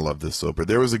 You're going to love this, Soper.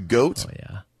 There was a goat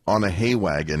on a hay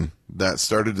wagon that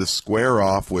started to square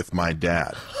off with my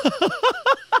dad.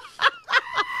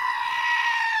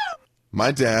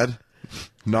 My dad,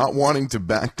 not wanting to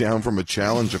back down from a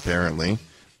challenge, apparently,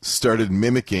 started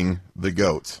mimicking the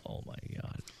goat. Oh, my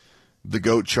God. The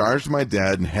goat charged my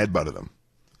dad and headbutted him.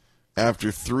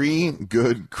 After 3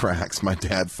 good cracks, my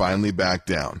dad finally backed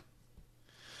down.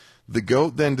 The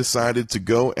goat then decided to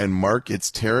go and mark its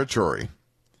territory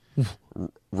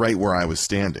right where I was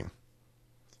standing.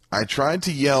 I tried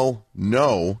to yell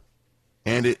no,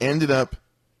 and it ended up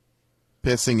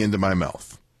pissing into my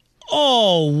mouth.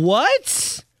 Oh,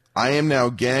 what? I am now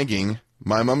gagging.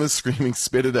 My mom is screaming,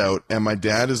 spit it out, and my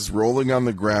dad is rolling on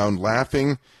the ground,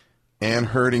 laughing and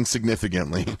hurting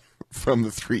significantly from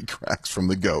the 3 cracks from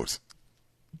the goat.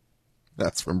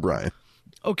 That's from Brian.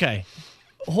 Okay,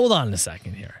 hold on a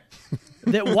second here.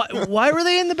 Why were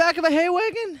they in the back of a hay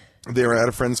wagon? They were at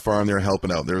a friend's farm. They were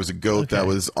helping out. There was a goat that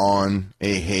was on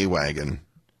a hay wagon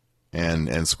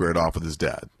and squared off with his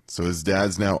dad. So his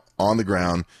dad's now on the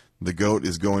ground. The goat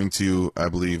is going to, I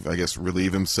guess,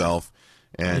 relieve himself.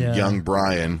 And young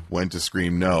Brian went to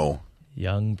scream no.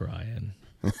 Young Brian.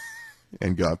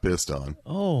 And got pissed on.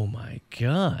 Oh, my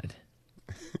God.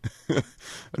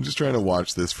 I'm just trying to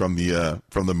watch this from the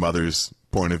mother's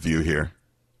point of view here.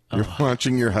 You're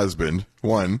watching your husband,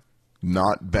 one,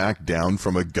 not back down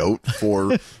from a goat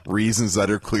for reasons that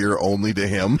are clear only to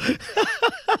him.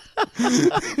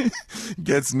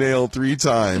 Gets nailed 3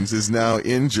 times, is now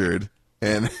injured,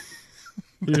 and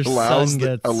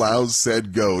allows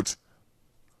said goat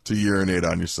to urinate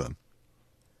on your son.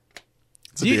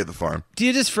 It's a day at the farm. Do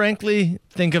you just frankly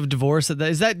think of divorce at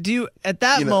that? At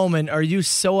that moment, are you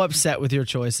so upset with your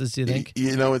choices, do you think?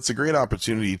 It's a great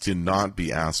opportunity to not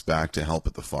be asked back to help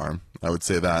at the farm. I would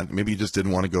say that. Maybe you just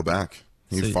didn't want to go back.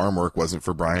 Farm work wasn't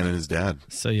for Brian and his dad.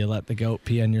 So you let the goat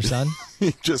pee on your son?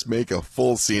 You just make a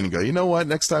full scene and go, you know what?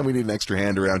 Next time we need an extra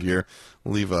hand around here,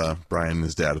 we'll leave Brian and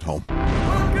his dad at home.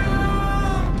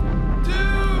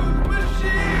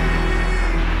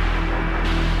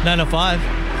 905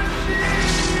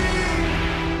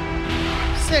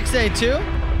 682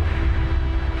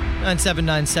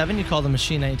 9797. You call the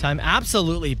machine anytime.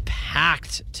 Absolutely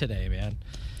packed today, man.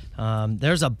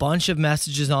 There's a bunch of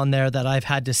messages on there that I've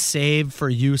had to save for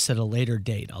use at a later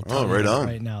date. I'll tell you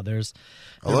right now.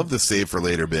 I love the save for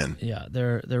later bin. Yeah,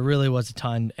 there really was a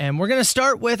ton. And we're going to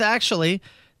start with, actually,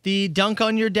 the Dunk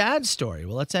on Your Dad story.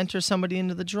 Well, let's enter somebody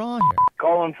into the draw here.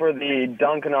 Calling for the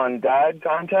Dunkin' on Dad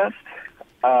contest.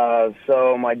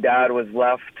 So my dad was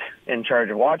left in charge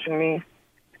of watching me.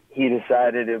 He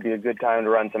decided it would be a good time to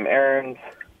run some errands.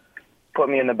 Put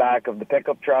me in the back of the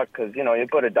pickup truck because, you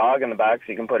put a dog in the back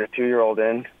so you can put a 2-year-old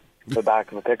in the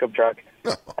back of a pickup truck.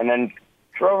 And then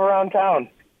drove around town.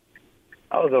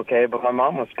 I was okay, but my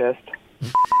mom was pissed.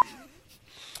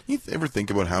 You ever think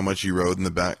about how much you rode in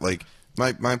the back? Like,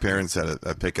 my parents had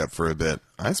a pickup for a bit.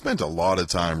 I spent a lot of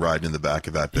time riding in the back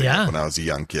of that pickup when I was a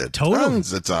young kid. Totally.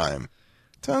 Tons of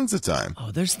time. Oh,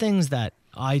 there's things that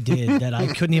I did that I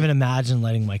couldn't even imagine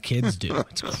letting my kids do.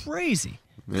 It's crazy.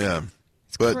 Yeah.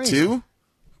 But crazy.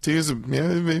 Two is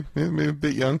maybe a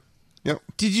bit young. Yep.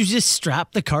 Did you just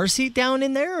strap the car seat down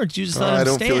in there, or did you just let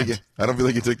him stand? I don't feel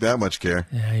like you took that much care.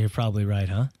 Yeah, you're probably right,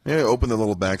 huh? Yeah, open the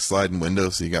little back sliding window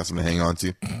so you got something to hang on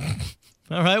to.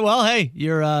 All right, well, hey,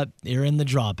 you're in the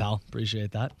draw, pal.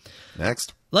 Appreciate that.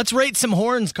 Next. Let's rate some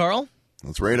horns, Carl.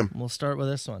 Let's rate them. We'll start with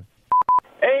this one.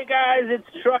 Hey, guys, it's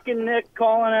Truckin' Nick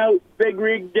calling out Big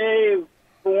Rig Dave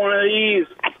for one of these.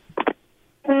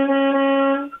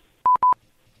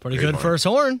 Pretty good first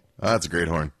horn. That's a great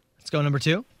horn. Let's go number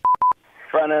 2.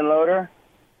 Front end loader.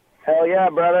 Hell yeah,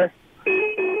 brother.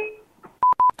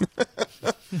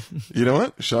 You know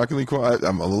what? Shockingly quiet.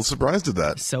 I'm a little surprised at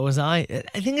that. So was I.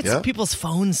 I think it's people's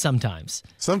phones sometimes.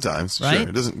 Sometimes, right? Sure.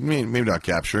 It doesn't maybe not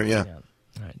capture it. Yeah.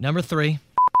 All right, number 3.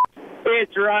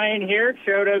 It's Ryan here.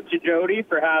 Shout out to Jody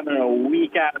for having a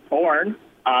weak ass horn.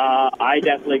 I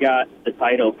definitely got the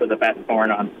title for the best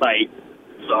horn on site.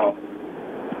 So.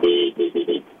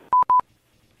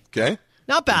 Okay.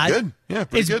 Not bad. Good. Yeah,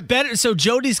 pretty good. Better. So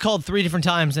Jody's called 3 different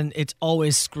times, and it's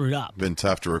always screwed up. Been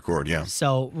tough to record, yeah.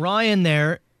 So Ryan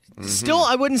there, still,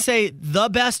 I wouldn't say the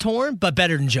best horn, but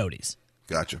better than Jody's.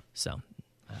 Gotcha. So,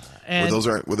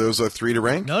 were those 3 to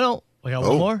rank? No. We got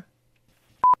one more.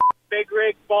 Big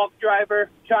rig bulk driver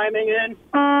chiming in.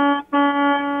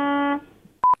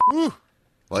 Woo.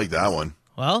 Like that one.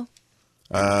 Well,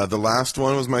 the last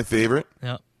one was my favorite.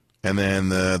 Yeah. And then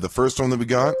the first one that we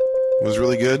got was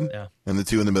really good. Yeah. And the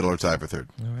 2 in the middle are tied for 3rd.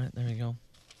 All right, there you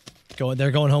go.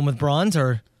 They're going home with bronze,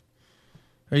 or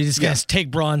are you just going to take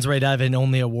bronze right out of it and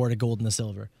only award a gold and a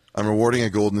silver? I'm rewarding a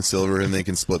gold and a silver, and they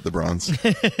can split the bronze.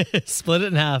 Split it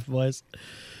in half, boys.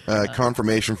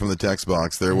 Confirmation from the text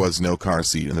box, there was no car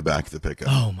seat in the back of the pickup.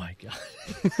 Oh, my God.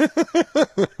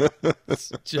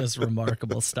 It's just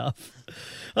remarkable stuff.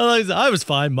 I was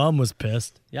fine. Mom was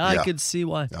pissed. Yeah, I could see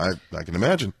why. I can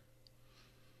imagine.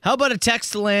 How about a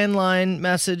text landline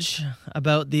message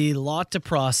about the lot to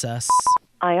process?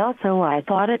 I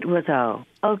thought it was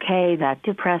okay, that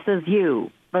depresses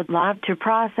you. But lot to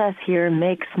process here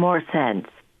makes more sense.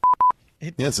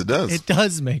 Yes, it does. It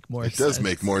does make more sense. It does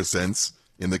make more sense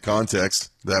in the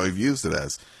context that we've used it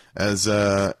as. As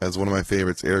one of my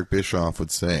favorites, Eric Bischoff,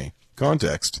 would say,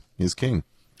 context is king.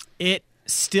 It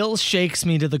still shakes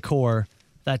me to the core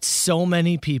that so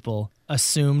many people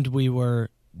assumed we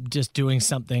were just doing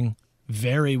something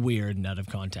very weird and out of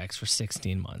context for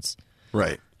 16 months.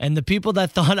 Right. And the people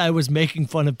that thought I was making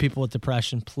fun of people with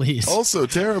depression, please. Also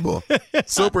terrible.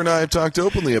 Soper and I have talked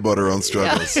openly about our own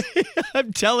struggles. Yeah.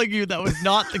 I'm telling you, that was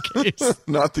not the case.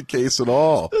 Not the case at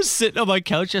all. I was sitting on my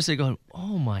couch yesterday going,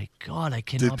 oh my God, I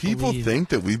cannot Did people believe. think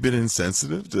that we've been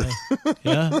insensitive to...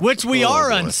 Yeah, which we are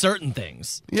boy. on certain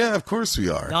things. Yeah, of course we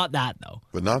are. Not that, though.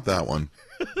 But not that one.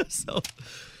 So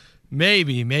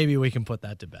maybe we can put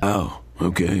that to bed. Oh,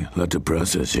 okay. Let the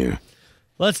process here.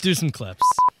 Let's do some clips.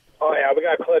 Oh, yeah, we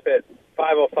got to clip it.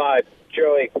 5:05.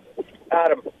 Joey.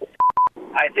 Adam.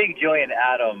 I think Joey and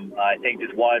Adam,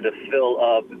 just wanted to fill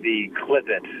up the clip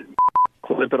it.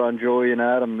 Clip it on Joey and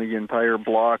Adam, the entire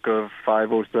block of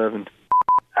 5:07.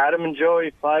 Adam and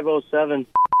Joey, 5:07.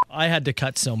 I had to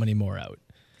cut so many more out.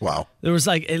 Wow. There was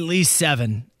like at least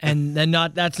 7, and then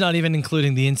that's not even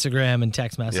including the Instagram and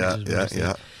text messages.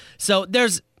 Yeah. So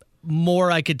there's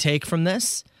more I could take from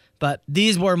this, but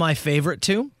these were my favorite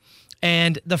 2.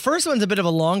 And the first one's a bit of a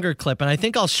longer clip, and I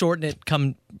think I'll shorten it,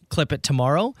 clip it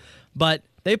tomorrow. But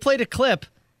they played a clip,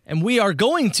 and we are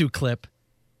going to clip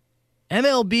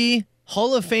MLB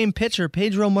Hall of Fame pitcher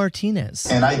Pedro Martinez.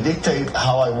 And I dictate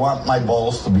how I want my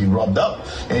balls to be rubbed up.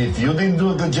 And if you didn't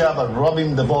do a good job at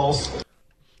rubbing the balls...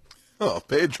 Oh,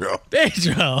 Pedro.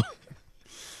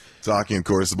 Talking, of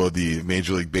course, about the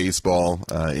Major League Baseball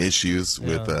issues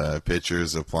with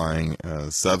pitchers applying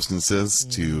substances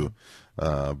to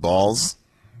balls,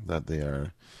 that they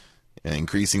are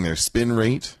increasing their spin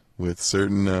rate with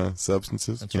certain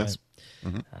substances. That's right.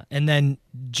 Mm-hmm. And then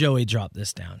Joey dropped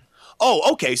this down.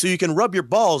 Oh, okay, so you can rub your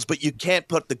balls, but you can't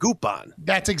put the goop on.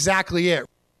 That's exactly it.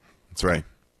 That's right.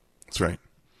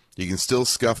 You can still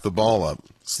scuff the ball up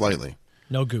slightly.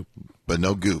 No goop. But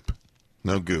no goop.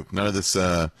 None of this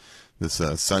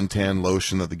suntan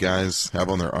lotion that the guys have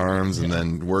on their arms and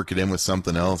then work it in with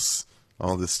something else.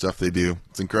 All this stuff they do.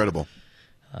 It's incredible.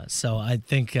 So I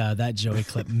think that Joey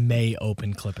clip may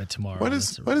clip it tomorrow. Why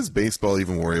does baseball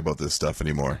even worry about this stuff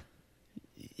anymore?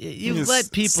 You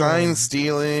let people... Sign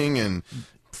stealing and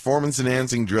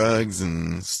performance-enhancing drugs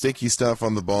and sticky stuff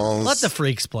on the balls. Let the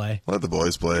freaks play. Let the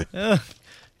boys play. I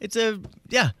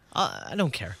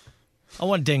don't care. I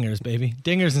want dingers, baby.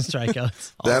 Dingers and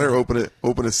strikeouts. That or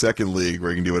open a second league where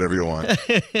you can do whatever you want.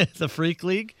 The freak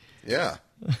league? Yeah.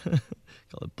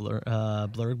 Call it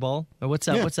blurg ball? Or what's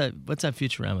that? Yeah. What's that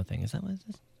Futurama thing? Is that what it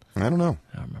is? I don't know.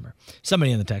 I don't remember.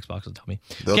 Somebody in the text box will tell me.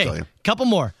 They'll tell you. Couple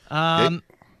more.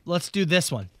 Let's do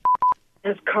this one.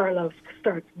 As Carlos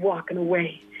starts walking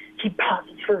away, he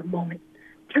pauses for a moment,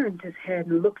 turns his head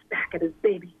and looks back at his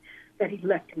baby that he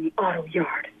left in the auto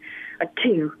yard. A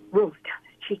tear rolls down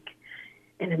his cheek,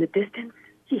 and in the distance,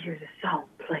 he hears a song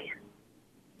playing.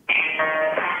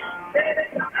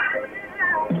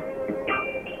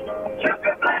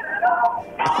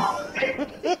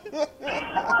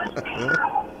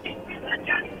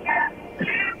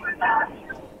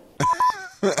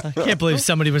 I can't believe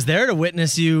somebody was there to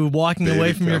witness you walking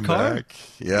away from your car. Back.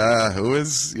 Yeah, it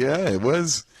was. Yeah, it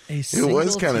was. It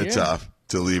was kind of tough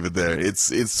to leave it there.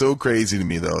 It's so crazy to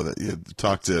me though that you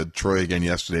talked to Troy again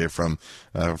yesterday from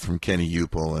Kenny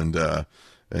Upel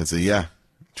and said, yeah,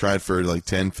 tried for like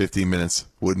 10, 15 minutes,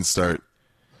 wouldn't start.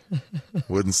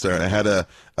 I had a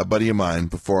buddy of mine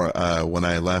before when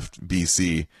I left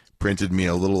BC printed me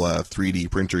a little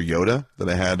 3D printer Yoda that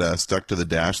I had stuck to the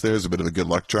dash there as a bit of a good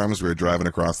luck charm as we were driving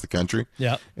across the country.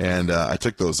 Yeah. And I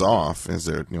took those off as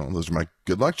they're, those are my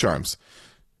good luck charms.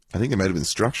 I think it might have been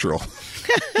structural.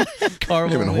 Carl,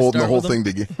 been holding the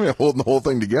whole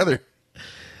thing together.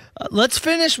 Let's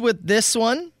finish with this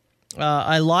one.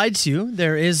 I lied to you.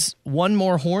 There is one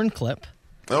more horn clip.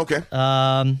 Okay.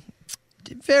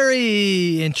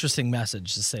 Very interesting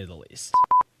message, to say the least.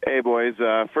 Hey, boys.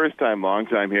 First time, long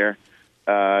time here.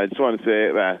 I just want to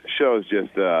say that show is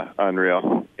just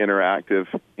unreal. Interactive,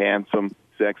 handsome,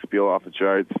 sex appeal off the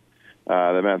charts.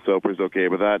 The Matt Soper's okay,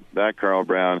 but that Carl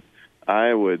Brown,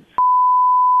 I would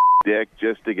dick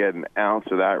just to get an ounce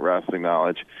of that wrestling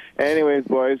knowledge. Anyways,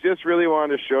 boys, just really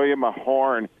wanted to show you my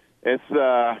horn. It's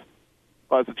a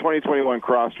 2021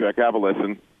 Crosstrek. Have a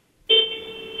listen.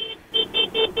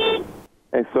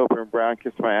 Hey, Soper and Brown,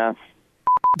 kiss my ass.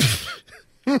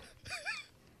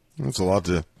 That's a lot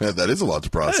to. That is a lot to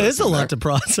process. That is a lot to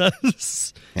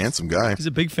process. Handsome guy. He's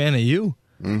a big fan of you.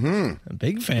 Mm-hmm. A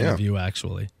big fan of you,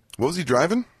 actually. What was he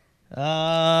driving?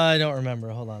 I don't remember.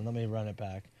 Hold on. Let me run it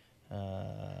back.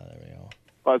 There we go.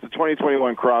 It's a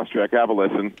 2021 Crosstrek. Have a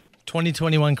listen.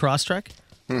 2021 Crosstrek?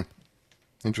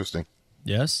 Interesting.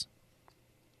 Yes.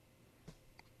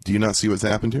 Do you not see what's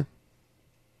happened here?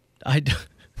 I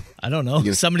don't know.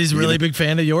 Somebody's really big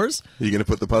fan of yours? Are you going to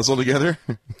put the puzzle together?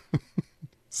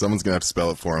 Someone's going to have to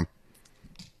spell it for him.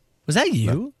 Was that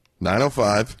you?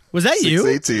 905. Was that you?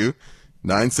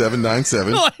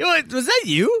 682-9797. Wait, was that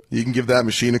you? You can give that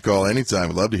machine a call anytime.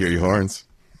 I'd love to hear your horns.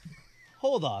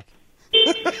 Hold up.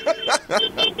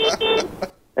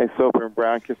 Hey, Soper and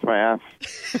Brown, kiss my ass.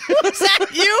 Was that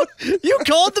you? You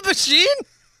called the machine?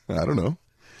 I don't know.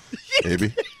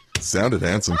 Maybe. Sounded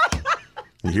handsome.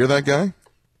 You hear that guy?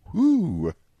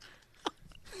 Woo.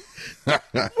 What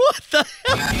the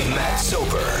hell? Matt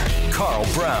Soper, Carl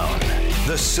Brown,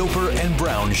 The Soper and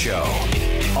Brown Show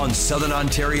on Southern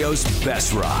Ontario's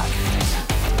Best Rock.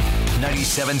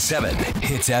 97.7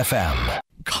 Hits FM.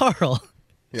 Carl.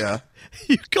 Yeah.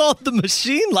 You called the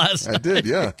machine last night. I did,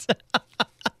 yeah.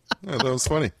 Yeah, that was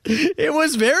funny. It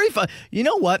was very fun. You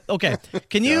know what? Okay.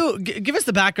 Can you give us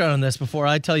the background on this before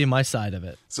I tell you my side of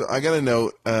it? So I got a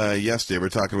note yesterday. We were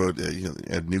talking about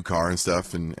a new car and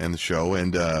stuff and the show.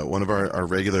 And one of our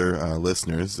regular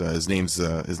listeners, his name's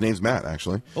Matt,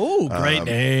 actually. Oh, great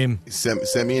name. He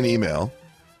sent me an email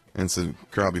and said,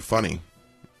 Carl, it'd be funny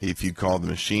if you called the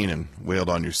machine and wailed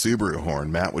on your Subaru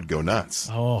horn. Matt would go nuts.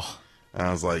 Oh. And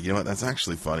I was like, you know what? That's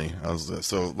actually funny.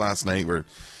 So last night we're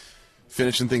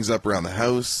finishing things up around the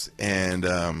house, and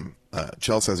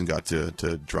Chelsea hasn't got to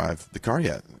drive the car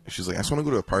yet. She's like, I just want to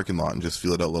go to a parking lot and just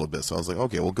feel it out a little bit. So I was like,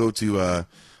 okay, we'll go to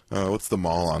what's the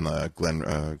mall on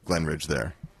Glenridge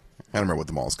there? I don't remember what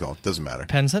the mall's called. Doesn't matter.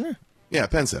 Penn Center? Yeah,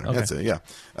 Penn Center. Okay. That's it. Yeah.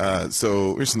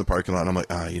 So we're just in the parking lot, and I'm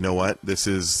like, you know what? This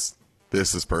is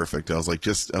perfect. I was like,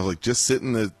 just sit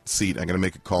in the seat. I'm gonna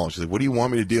make a call. She's like, what do you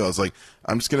want me to do? I was like,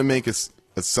 I'm just gonna make a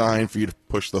sign for you to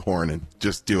push the horn and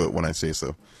just do it when I say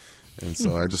so. And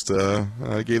so I just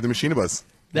gave the machine a buzz.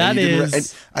 That is.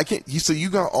 And I can't. So you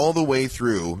got all the way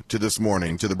through to this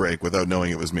morning to the break without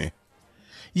knowing it was me.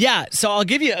 Yeah. So I'll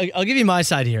give you my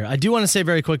side here. I do want to say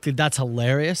very quickly that's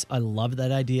hilarious. I love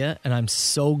that idea, and I'm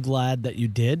so glad that you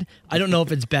did. I don't know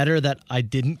if it's better that I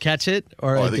didn't catch it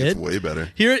or I think did. It's way better.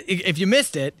 Here, if you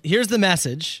missed it, here's the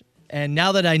message. And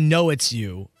now that I know it's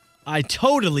you, I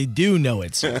totally do know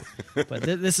it's you. But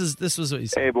this was what you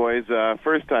said. Hey, boys.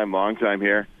 First time, long time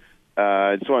here.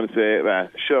 I just want to say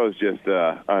that show is just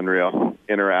unreal.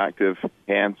 Interactive,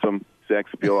 handsome, sex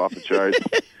appeal off the charts.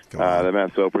 The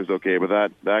Matt Soper's okay,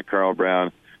 but that Carl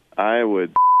Brown, I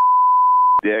would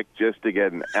dick just to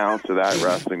get an ounce of that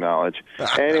wrestling knowledge.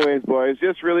 Anyways, boys,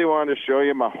 just really wanted to show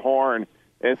you my horn.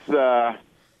 It's a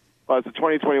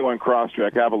 2021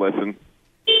 Crosstrek. Have a listen.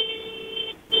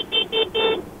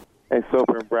 Hey,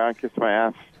 Soper and Brown, kiss my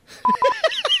ass.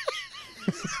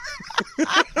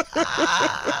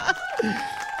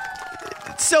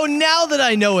 So now that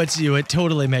I know it's you, it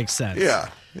totally makes sense. Yeah,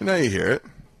 now you hear it.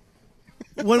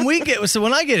 When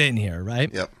I get in here,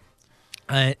 right? Yep.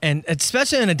 And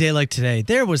especially on a day like today,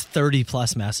 there was 30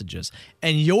 plus messages,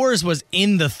 and yours was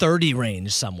in the 30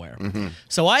 range somewhere. Mm-hmm.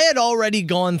 So I had already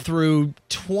gone through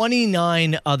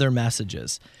 29 other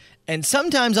messages, And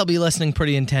sometimes I'll be listening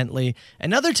pretty intently.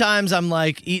 And other times I'm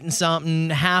like eating something,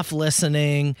 half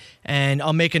listening, and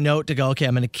I'll make a note to go, okay,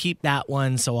 I'm going to keep that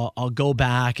one. So I'll go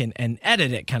back and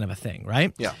edit it, kind of a thing,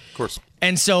 right? Yeah, of course.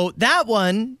 And so that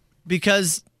one,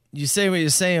 because you say what you're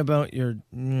saying about your...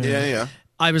 Yeah.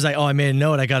 I was like, oh, I made a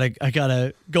note. I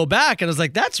gotta go back. And I was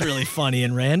like, that's really funny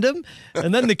and random.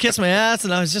 And then to kiss my ass,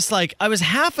 and I was just like, I was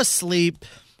half asleep,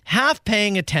 half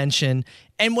paying attention.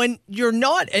 And when you're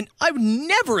not, and I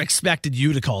never expected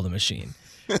you to call the machine.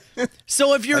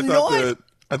 So if you're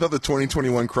I thought the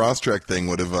 2021 Crosstrek thing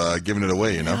would have given it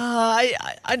away, you know?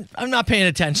 I'm not paying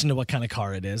attention to what kind of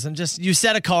car it is. I'm just, you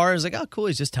said a car, I was like, oh, cool,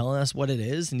 he's just telling us what it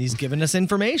is, and he's giving us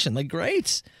information. Like,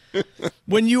 great.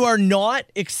 When you are not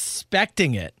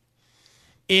expecting it,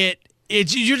 it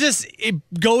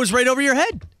goes right over your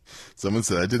head. Someone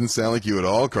said, that didn't sound like you at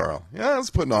all, Carl. Yeah, I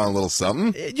was putting on a little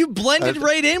something. You blended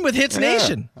right in with Hits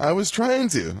Nation. I was trying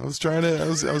to. I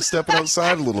was stepping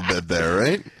outside a little bit there,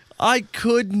 right? I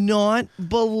could not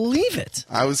believe it.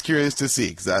 I was curious to see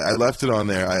because I left it on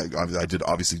there. I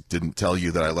didn't tell you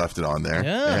that I left it on there,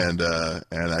 and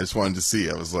I just wanted to see.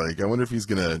 I was like, I wonder if he's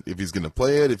gonna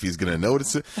play it, if he's gonna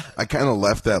notice it. I kind of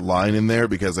left that line in there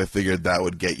because I figured that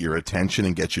would get your attention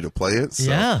and get you to play it.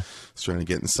 So I was trying to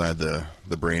get inside the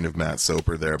brain of Matt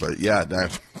Soper there, but yeah, I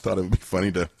thought it would be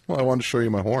funny to. Well, I wanted to show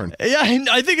you my horn. Yeah,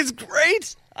 I think it's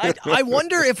great. I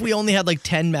wonder if we only had like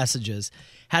 10 messages.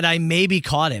 Had I maybe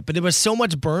caught it, but it was so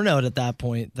much burnout at that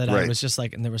point that I was just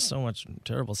like, and there was so much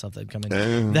terrible stuff that had come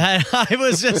in that I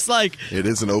was just like, it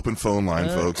is an open phone line,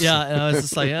 folks. Yeah, and I was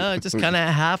just like, just kind of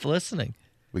half listening.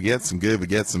 We get some good, we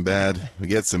get some bad, we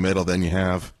get some middle, then you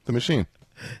have the machine.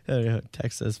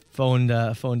 Text says phone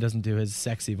doesn't do his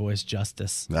sexy voice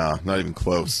justice. No, not even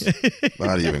close.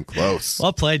 Not even close.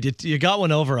 Well played. You got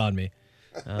one over on me.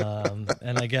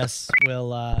 And I guess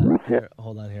we'll here,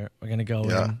 hold on here. We're gonna go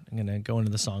in. I'm gonna go into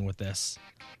the song with this.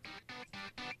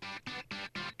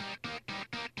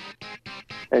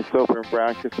 Hey, Soper and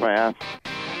Brown, kiss my ass.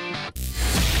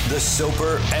 The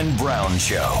Soper and Brown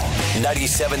Show.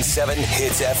 97.7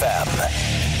 Hits FM.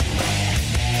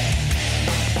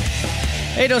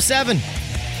 807.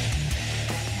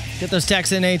 Get those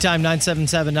texts in anytime.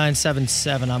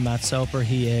 977-977. I'm Matt Soper.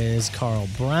 He is Carl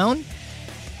Brown.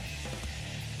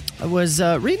 I was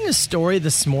reading a story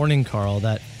this morning, Carl,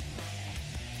 that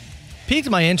piqued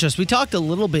my interest. We talked a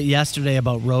little bit yesterday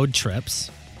about road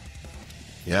trips.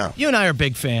 Yeah. You and I are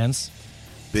big fans.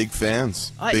 Big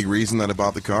fans. Big reason that I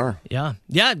bought the car. Yeah.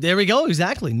 Yeah, there we go.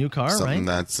 Exactly. New car, Something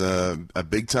right? that's a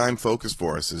big-time focus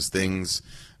for us is things,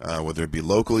 whether it be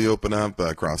locally open up,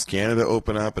 across Canada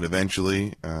open up, and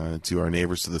eventually to our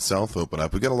neighbors to the south open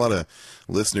up. We've got a lot of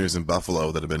listeners in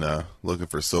Buffalo that have been looking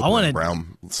for Soper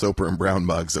and Brown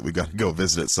mugs that we got to go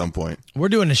visit at some point. We're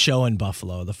doing a show in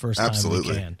Buffalo the first time we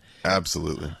can.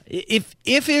 Absolutely. If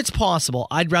it's possible,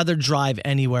 I'd rather drive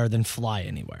anywhere than fly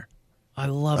anywhere. I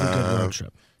love a good road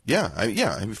trip. Yeah,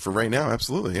 for right now,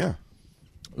 absolutely, yeah.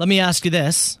 Let me ask you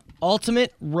this.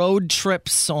 Ultimate road trip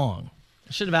song.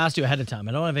 I should have asked you ahead of time.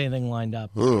 I don't have anything lined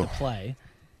up to play.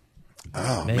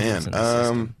 Oh,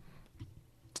 man.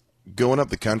 Going Up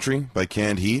the Country by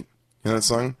Canned Heat. You know that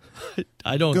song?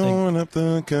 I don't Going up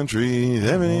the country,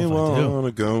 everyone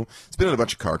to go. It's been in a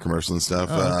bunch of car commercials and stuff.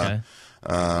 Oh,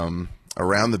 okay.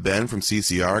 Around the Bend from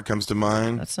CCR comes to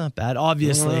mind. That's not bad.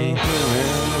 Obviously.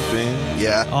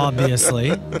 Yeah.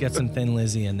 Obviously. Get some Thin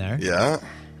Lizzy in there. Yeah.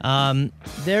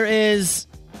 There is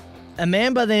a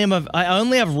man by the name of... I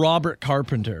only have Robert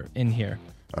Carpenter in here.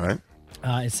 All right.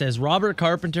 It says, Robert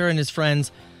Carpenter and his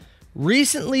friends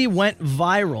recently went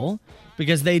viral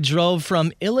because they drove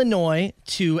from Illinois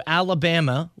to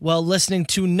Alabama while listening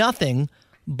to nothing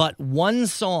but one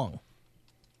song.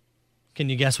 Can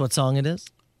you guess what song it is?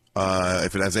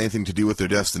 If it has anything to do with their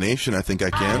destination, I think I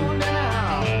can.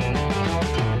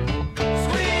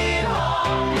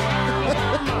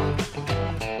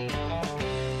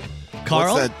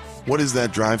 Carl? What is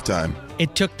that drive time?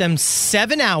 It took them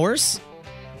 7 hours.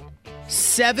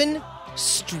 7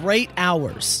 straight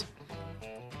hours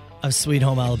of Sweet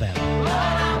Home Alabama.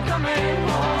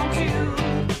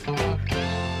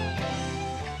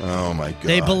 Oh, my God.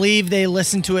 They believe they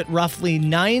listened to it roughly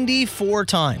 94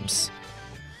 times.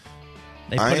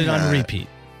 They put it on repeat.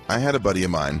 I had a buddy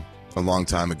of mine a long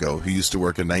time ago who used to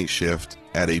work a night shift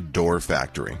at a door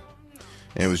factory.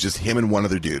 And it was just him and one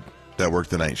other dude that worked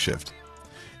the night shift.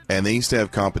 And they used to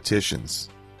have competitions.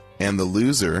 And the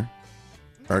loser,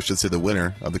 or I should say the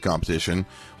winner of the competition,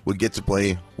 would get to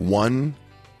play one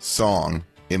song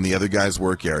in the other guy's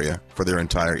work area for their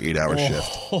entire 8-hour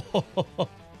shift.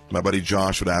 My buddy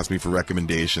Josh would ask me for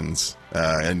recommendations.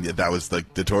 And that was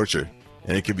like the torture.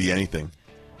 And it could be anything.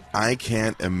 I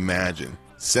can't imagine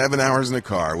 7 hours in a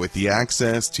car with the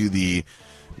access to the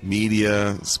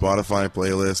media, Spotify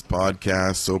playlist,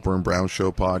 podcast, Soper and Brown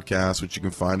Show podcast, which you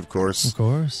can find, of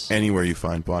course, anywhere you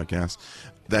find podcasts,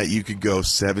 that you could go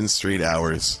 7 straight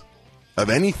hours of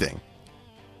anything.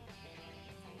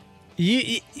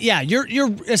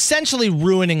 You're essentially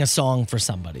ruining a song for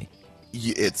somebody.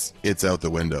 It's out the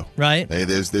window, right? Hey,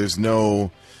 there's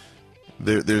no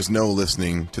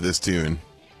listening to this tune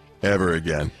ever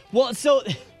again. Well, so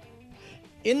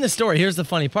in the story, here's the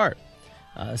funny part.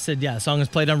 Said, the song is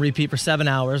played on repeat for 7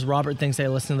 hours. Robert thinks they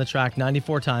listened to the track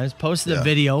 94 times. Posted a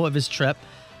video of his trip.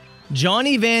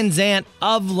 Johnny Van Zant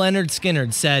of Leonard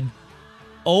Skinner said,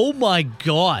 "Oh my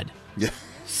God,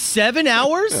 7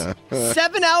 hours?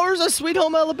 7 hours of Sweet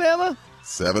Home Alabama?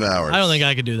 7 hours. I don't think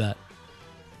I could do that."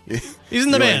 He's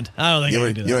in the band. I don't think I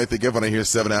can do that. You know what I think of when I hear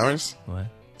 7 hours? What?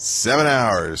 7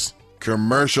 hours,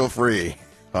 commercial free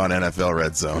on NFL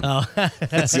Red Zone. Oh.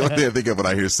 That's the only thing I think of when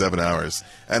I hear 7 hours.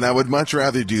 And I would much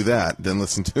rather do that than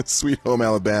listen to Sweet Home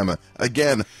Alabama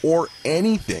again or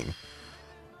anything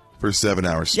for 7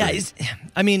 hours straight. Yeah,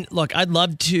 I mean, look, I'd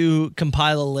love to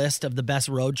compile a list of the best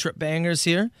road trip bangers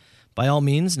here. By all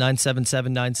means,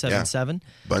 977-977.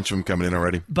 Bunch of them coming in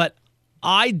already. But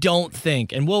I don't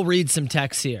think, and we'll read some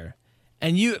texts here,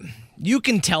 and you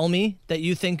can tell me that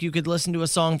you think you could listen to a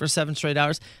song for 7 straight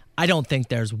hours. I don't think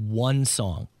there's one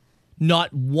song,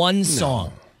 not one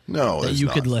song that you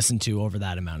could listen to over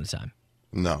that amount of time.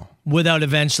 No. Without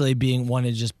eventually being one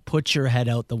to just put your head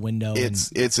out the window.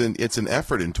 It's an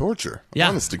effort in torture. Yeah.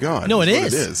 Honest to God. No, it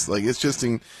is. is. It is. Like, it's just,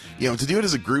 to do it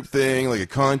as a group thing, like a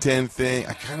content thing,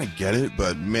 I kind of get it,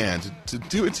 but man, to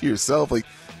do it to yourself, like,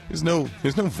 there's no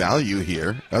value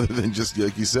here other than just,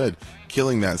 like you said,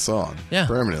 killing that song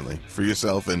permanently for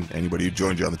yourself and anybody who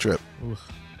joined you on the trip.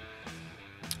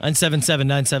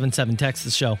 977-977, text the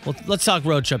show. Well, let's talk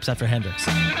road trips after Hendrix.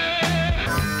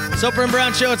 Soper and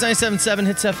Brown Show, it's 97.7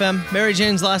 Hits FM. Mary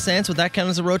Jane's Last Dance, would that count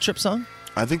as a road trip song?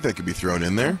 I think that could be thrown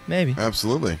in there. Maybe.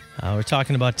 Absolutely. We're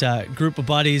talking about a group of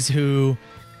buddies who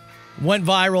went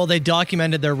viral. They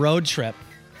documented their road trip.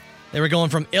 They were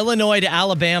going from Illinois to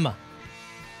Alabama.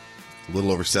 A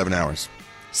little over 7 hours.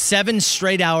 7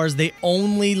 straight hours. They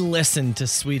only listened to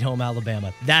Sweet Home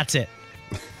Alabama. That's it.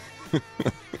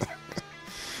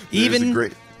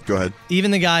 Go ahead.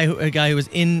 Even a guy who was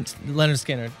in Leonard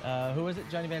Skinner, who was it?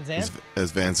 Johnny Van Zant?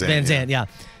 As Van Zant. Van Zant, yeah.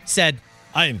 Said,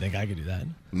 I didn't think I could do that.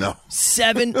 No.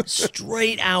 7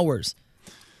 straight hours.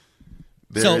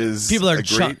 People are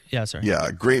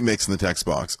a great mix in the text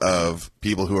box of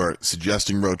people who are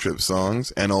suggesting road trip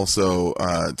songs and also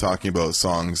talking about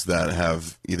songs that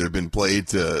have either been played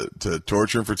to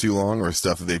torture for too long or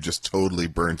stuff that they've just totally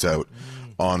burnt out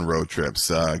on road trips.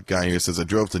 Guy here says, I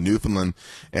drove to Newfoundland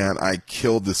and I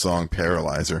killed the song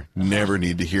Paralyzer. Never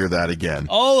need to hear that again.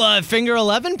 Finger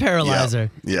 11 Paralyzer.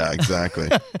 Yeah, exactly.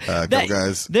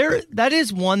 Guys. That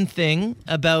is one thing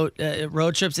about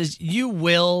road trips is you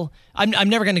will. I'm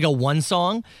never going to go one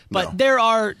song, but there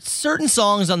are certain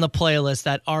songs on the playlist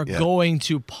that are going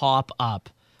to pop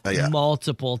up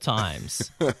multiple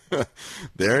times.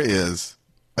 There is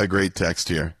a great text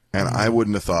here. And I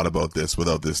wouldn't have thought about this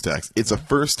without this text. It's a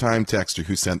first-time texter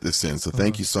who sent this in, so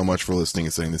thank you so much for listening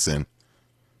and sending this in.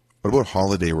 What about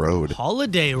Holiday Road?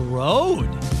 Holiday Road?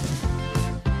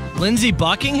 Lindsey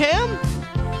Buckingham?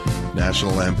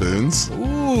 National Lampoons?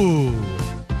 Ooh.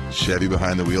 Chevy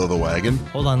behind the wheel of the wagon?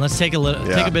 Hold on, let's take a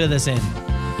bit of this in. Look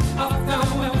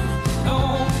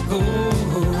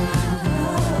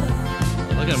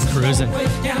at him cruising.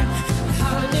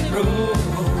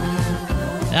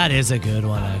 That is a good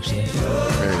one, actually. Oh,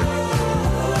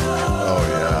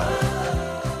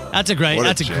 yeah. That's a great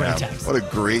text. What a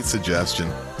great suggestion.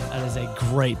 That is a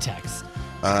great text.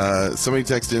 Somebody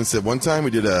texted in and said, one time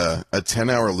we did a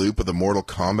 10-hour loop of the Mortal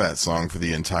Kombat song for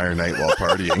the entire night while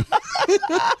partying.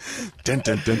 Dun,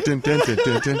 dun, dun, dun, dun, dun,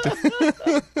 dun,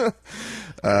 dun.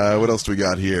 What else do we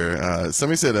got here?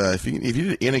 Somebody said if you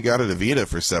did In-A-Gadda-Da-Vida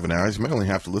for 7 hours, you might only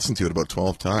have to listen to it about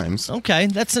 12 times. Okay,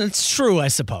 that's true, I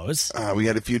suppose. We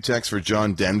had a few texts for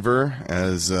John Denver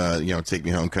as, Take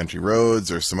Me Home Country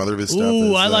Roads or some other of his stuff.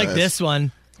 Ooh, I like this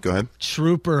one. Go ahead.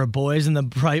 Trooper, boys in the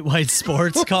bright white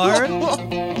sports car. Oh,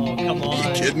 come on. Are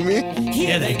you kidding me?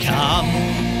 Here they come.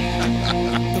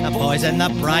 The boys in the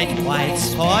bright white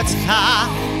sports car,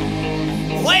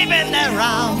 waving their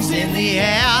arms in the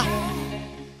air.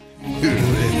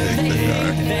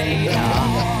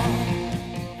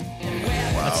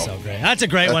 That's so great. That's a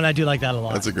great one. I do like that a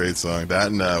lot. That's a great song.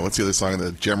 That and what's the other song?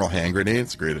 The General Hand Grenade.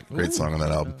 It's a great song on that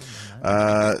album.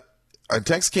 a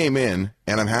text came in,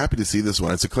 and I'm happy to see this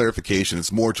one. It's a clarification.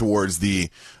 It's more towards the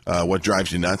what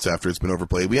drives you nuts after it's been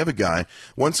overplayed. We have a guy,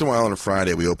 once in a while on a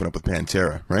Friday, we open up with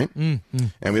Pantera, right? Mm-hmm.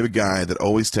 And we have a guy that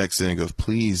always texts in and goes,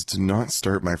 please do not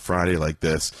start my Friday like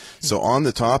this. So on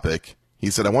the topic, he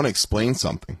said, I want to explain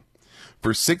something.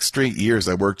 For 6 straight years,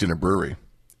 I worked in a brewery.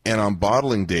 And on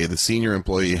bottling day, the senior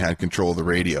employee had control of the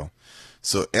radio.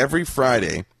 So every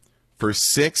Friday, for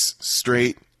 6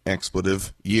 straight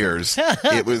expletive years,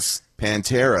 it was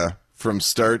Pantera from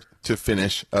start to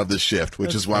finish of the shift,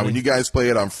 which is why when you guys play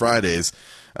it on Fridays,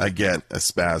 I get a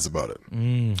spaz about it.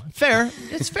 Fair.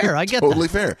 It's fair. I get totally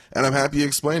that. fair. And I'm happy you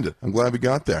explained it. I'm glad we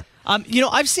got there.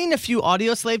 I've seen a few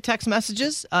Audio Slave text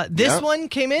messages. This one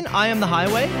came in, I Am the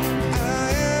Highway.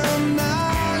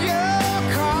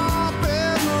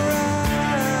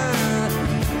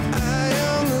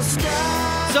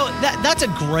 So that's a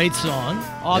great song,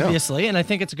 obviously, and I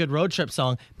think it's a good road trip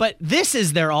song. But this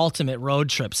is their ultimate road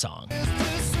trip song.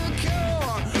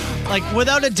 Like,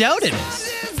 without a doubt it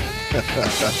is.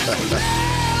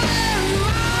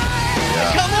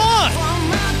 Come on!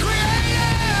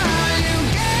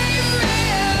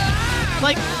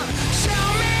 Like,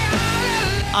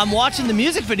 I'm watching the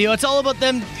music video. It's all about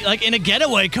them, like, in a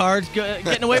getaway car,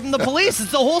 getting away from the police.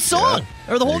 It's the whole song,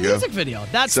 or the whole music video.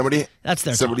 That's their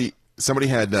song. Somebody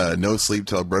had No Sleep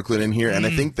Till Brooklyn in here, and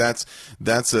I think that's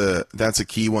a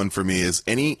key one for me. Is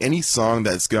any song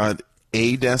that's got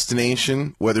a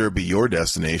destination, whether it be your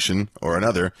destination or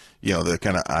another, the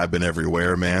kind of I've been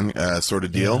everywhere, man, sort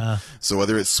of deal. Yeah. So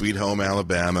whether it's Sweet Home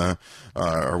Alabama,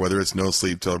 or whether it's No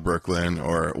Sleep Till Brooklyn,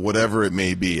 or whatever it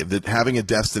may be, that having a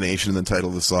destination in the title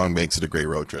of the song makes it a great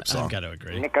road trip song. I've got to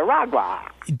agree.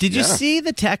 Nicaragua. Did you see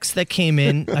the text that came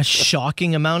in a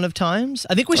shocking amount of times?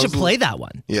 I think we should play that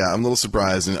one. Yeah, I'm a little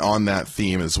surprised, and on that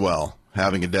theme as well,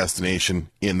 having a destination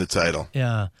in the title.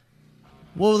 Yeah.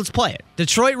 Well, let's play it.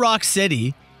 Detroit Rock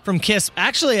City from Kiss.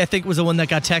 Actually, I think was the one that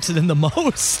got texted in the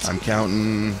most. I'm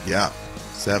counting,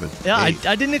 7. Yeah, 8.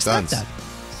 I didn't expect that.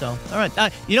 So, all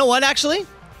right. You know what, actually?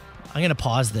 I'm going to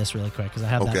pause this really quick because I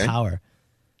have that power.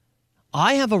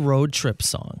 I have a road trip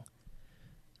song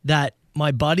that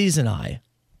my buddies and I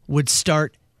would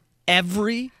start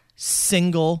every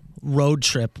single road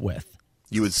trip with.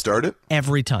 You would start it?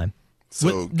 Every time.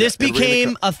 So this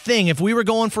became a thing. If we were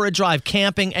going for a drive,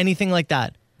 camping, anything like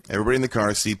that. Everybody in the car,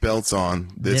 seatbelts on.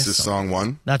 This is song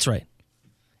 1. That's right.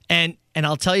 And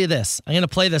I'll tell you this. I'm going to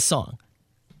play this song.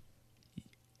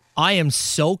 I am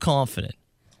so confident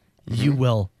you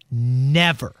will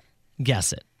never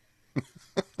guess it.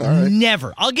 All right.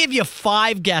 Never. I'll give you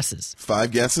 5 guesses.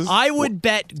 5 guesses? I would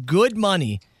bet good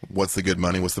money. What's the good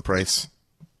money? What's the price?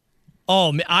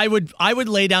 Oh, I would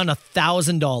lay down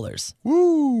 $1,000.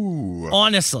 Woo!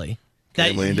 Honestly,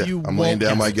 I'm laying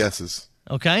down my guesses.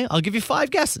 Okay, I'll give you 5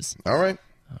 guesses. All right.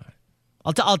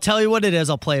 I'll tell you what it is.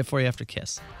 I'll play it for you after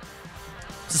Kiss.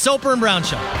 It's the Soper and Brown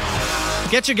Show.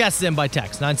 Get your guesses in by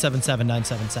text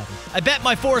 977-977. I bet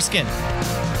my foreskin.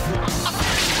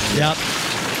 Yep.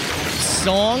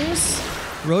 Songs,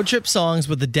 road trip songs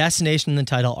with the destination in the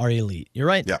title are elite. You're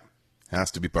right. Yeah.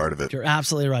 Has to be part of it. You're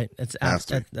absolutely right.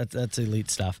 That's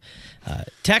elite stuff.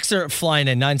 Texts are flying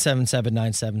in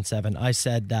 977-977. I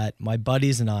said that my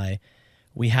buddies and I,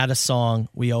 we had a song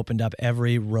we opened up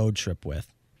every road trip with.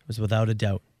 It was without a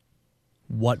doubt.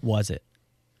 What was it?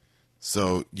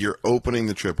 So you're opening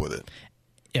the trip with it.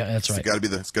 Yeah, that's right. It's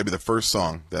got to be the first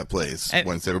song that plays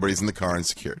once everybody's in the car and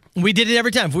secured. We did it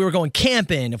every time. If we were going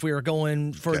camping, if we were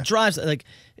going for drives, like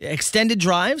extended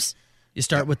drives. You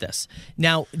start with this.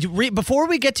 Now, before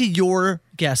we get to your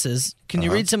guesses, can you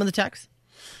read some of the text?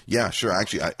 Yeah, sure.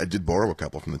 Actually, I did borrow a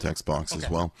couple from the text box as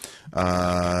well.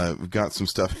 We've got some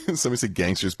stuff. Somebody said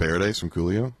Gangster's Paradise from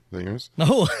Coolio. Is that yours?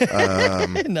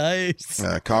 Oh, nice.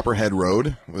 Copperhead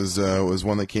Road was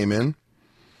one that came in.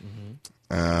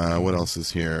 Mm-hmm. What else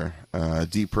is here?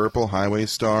 Deep Purple, Highway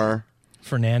Star.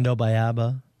 Fernando by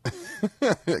ABBA.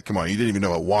 Come on, you didn't even know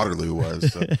what Waterloo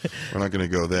was, so we're not going to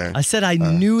go there. I said I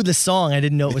knew the song. I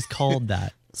didn't know it was called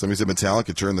that. Somebody said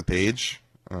Metallica, Turn the Page.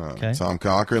 Tom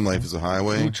Cochrane, Life is a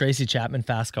Highway. Ooh, Tracy Chapman,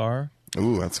 Fast Car.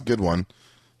 Ooh, that's a good one.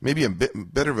 Maybe a bit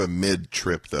better of a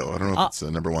mid-trip, though. I don't know if it's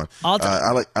number one. I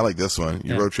like this one.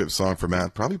 Your road trip song for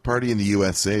Matt. Probably Party in the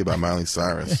USA by Miley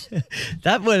Cyrus.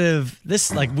 That would have...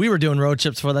 we were doing road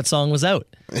trips before that song was out.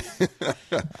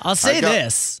 I'll say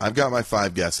this. I've got my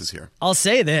 5 guesses here. I'll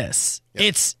say this. Yeah.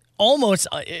 It's almost...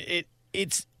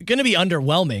 It's going to be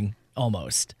underwhelming,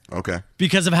 almost. Okay.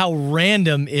 Because of how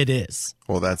random it is.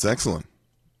 Well, that's excellent.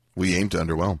 We aim to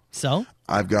underwhelm. So?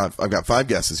 I've got 5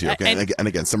 guesses here. Okay, and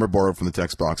again, some are borrowed from the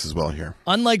text box as well here.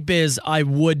 Unlike Biz, I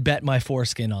would bet my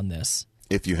foreskin on this.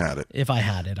 If you had it. If I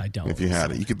had it, I don't. If you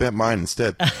had it. You could bet mine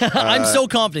instead. I'm so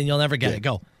confident you'll never get it.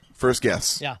 Go. First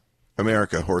guess. Yeah.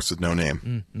 America, horse with no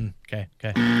name. Okay.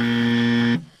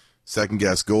 Second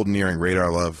guess, golden earring,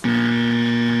 radar love.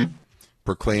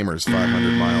 Proclaimers,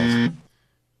 500 miles.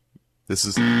 This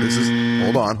is,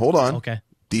 hold on. Okay.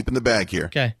 Deep in the bag here.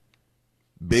 Okay.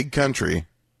 Big country.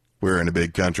 We're in a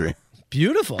big country.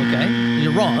 Beautiful. Okay.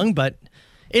 You're wrong, but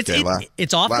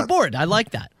it's off the board. I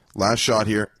like that. Last shot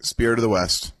here. Spirit of the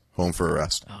West. Home for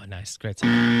Arrest. Oh, nice. Great.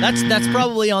 That's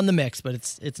probably on the mix, but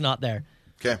it's not there.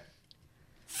 Okay.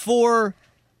 For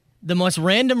the most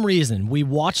random reason, we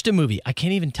watched a movie. I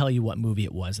can't even tell you what movie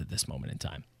it was at this moment in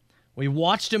time. We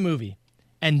watched a movie,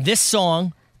 and this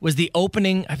song was the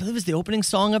opening, I believe it was the opening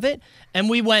song of it, and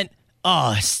we went,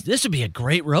 oh, this would be a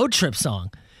great road trip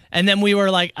song. And then we were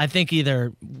like, I think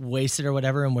either wasted or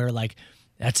whatever, and we were like,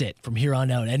 that's it. From here on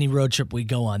out, any road trip we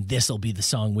go on, this will be the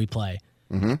song we play.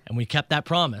 Mm-hmm. And we kept that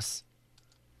promise.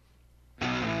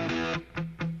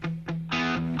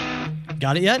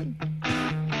 Got it yet?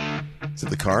 Is it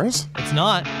the Cars? It's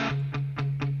not.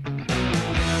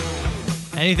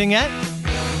 Anything yet?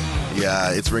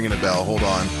 Yeah, it's ringing a bell. Hold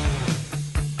on.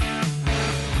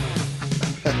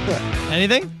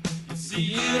 Anything?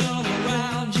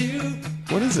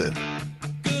 What is it?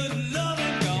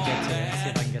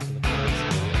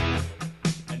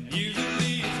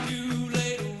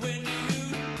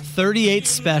 38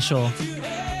 Special.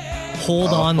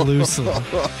 Hold on loosely.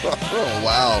 Oh,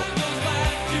 wow.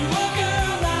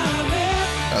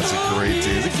 That's a great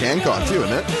tune. It's a CanCon too,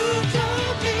 isn't it?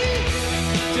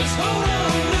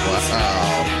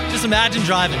 Wow. Just imagine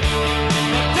driving.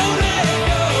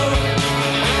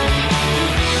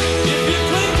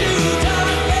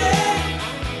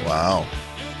 Wow.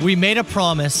 We made a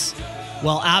promise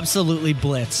while absolutely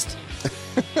blitzed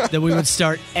that we would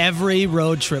start every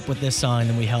road trip with this song,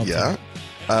 and we held to it.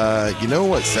 You know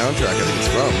what soundtrack I think it's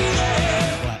from?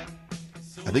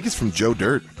 What? I think it's from Joe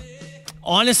Dirt.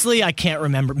 Honestly, I can't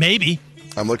remember. Maybe.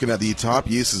 I'm looking at the top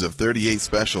uses of 38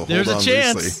 Special. There's Hold a on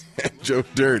chance. Loosely. Joe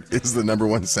Dirt is the number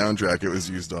one soundtrack it was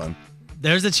used on.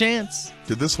 There's a chance.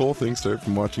 Did this whole thing start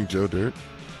from watching Joe Dirt?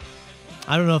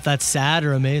 I don't know if that's sad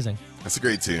or amazing. That's a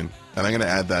great tune. And I'm going to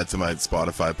add that to my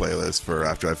Spotify playlist for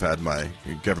after I've had my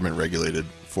government-regulated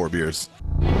 4 beers.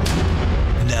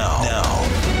 Now,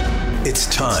 it's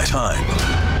time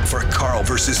for Carl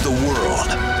versus the World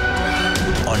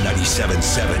on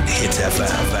 97.7 Hits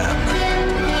FM.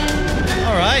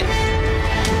 All right.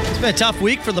 It's been a tough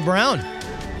week for the Brown.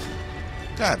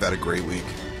 I've had a great week.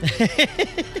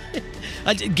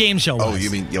 Game show wise. Oh, you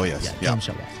mean, yes. Yeah, game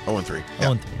show wise. 0-3. Yeah.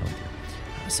 0-3.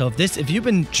 So if you've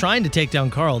been trying to take down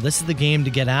Carl, this is the game to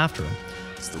get after him.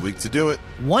 It's the week to do it.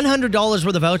 $100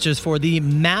 worth of vouchers for the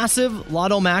massive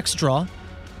Lotto Max draw.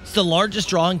 It's the largest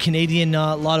draw in Canadian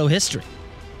Lotto history.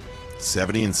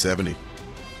 70 and 70.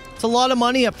 It's a lot of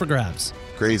money up for grabs.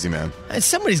 Crazy, man.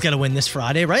 Somebody's got to win this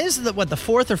Friday, right? This is the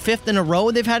 4th or 5th in a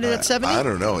row they've had it at 70? I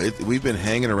don't know. We've been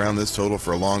hanging around this total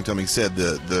for a long time. He said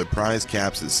the prize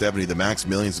cap's at 70. The max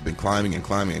millions have been climbing and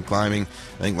climbing and climbing.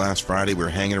 I think last Friday we were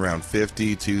hanging around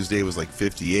 50. Tuesday was like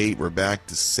 58. We're back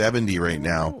to 70 right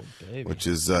now, which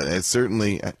is it's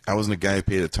certainly. I wasn't a guy who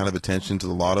paid a ton of attention to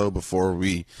the lotto before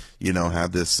we,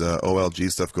 had this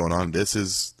OLG stuff going on. This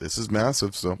is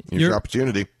massive. So here's your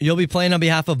opportunity. You'll be playing on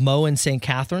behalf of Mo in St.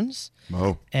 Catharines.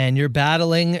 Mo. And you're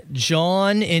battling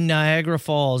John in Niagara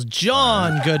Falls.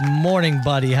 John, good morning,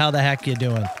 buddy. How the heck you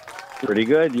doing? Pretty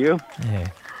good. You? Hey,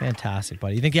 fantastic,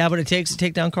 buddy. You think you have what it takes to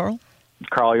take down Carl?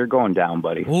 Carl, you're going down,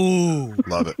 buddy. Ooh.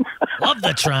 Love it. Love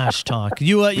the trash talk.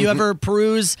 You ever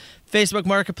peruse Facebook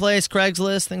Marketplace,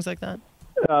 Craigslist, things like that?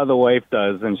 The wife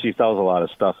does, and she sells a lot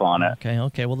of stuff on it.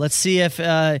 Okay. Well, let's see if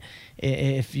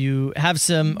you have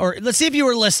some, or let's see if you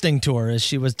were listening to her as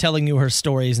she was telling you her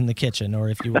stories in the kitchen, or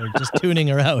if you were just tuning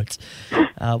her out.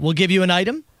 We'll give you an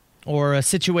item or a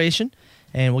situation,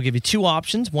 and we'll give you 2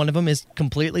 options. One of them is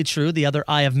completely true. The other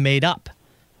I have made up.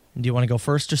 Do you want to go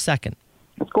first or second?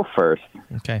 Let's go first.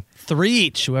 Okay. 3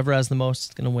 each. Whoever has the most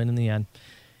is going to win in the end.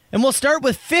 And we'll start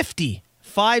with 50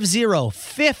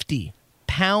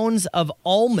 pounds of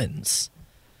almonds.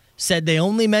 Said they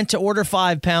only meant to order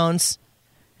 5 pounds,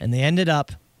 and they ended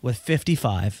up with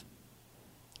 55.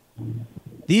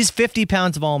 These 50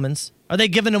 pounds of almonds, are they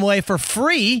giving them away for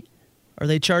free? Or are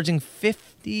they charging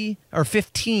 $15?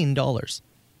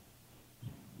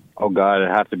 Oh, God, it'd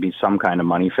have to be some kind of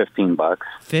money. $15.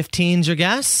 15's your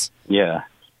guess? Yeah.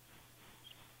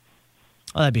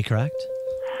 Oh, that'd be correct.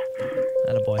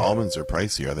 Attaboy. Almonds are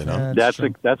pricey, are they not? That's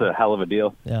a hell of a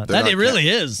deal. Yeah, that it really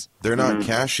is. They're not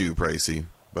cashew pricey,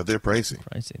 but they're pricey.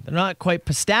 They're not quite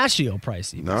pistachio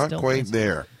pricey. Not quite pricey.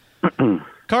 there.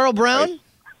 Carl Brown,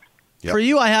 Yep. for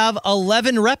you, I have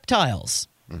 11 reptiles.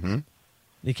 Mm-hmm.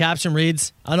 The caption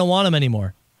reads, I don't want them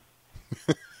anymore.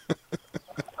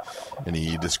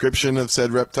 Any description of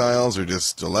said reptiles or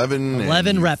just 11?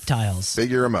 11 reptiles.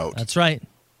 Figure them out. That's right.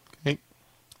 Okay.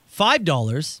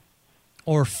 $5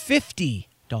 or $50.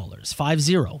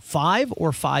 50. 5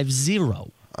 or 50.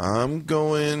 I'm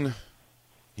going...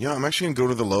 Yeah, I'm actually going to go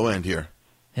to the low end here.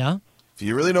 Yeah? If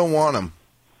you really don't want them,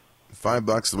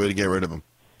 $5 is the way to get rid of them.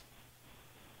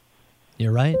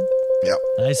 You're right. Yep.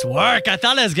 Nice work. I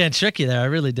thought I was getting tricky there. I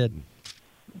really did.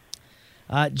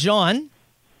 John,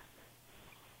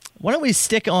 why don't we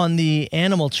stick on the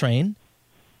animal train?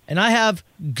 And I have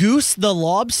Goose the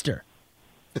lobster.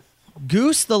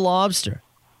 Goose the lobster.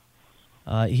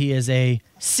 He is a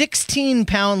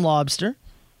 16-pound lobster.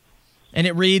 And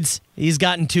it reads, he's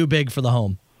gotten too big for the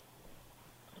home.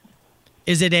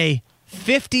 Is it a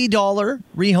 $50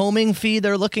 rehoming fee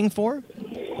they're looking for?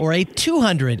 Or a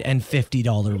 $250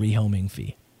 rehoming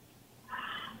fee?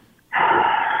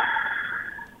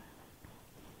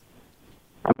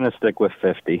 I'm going to stick with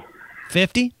 50.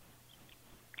 50?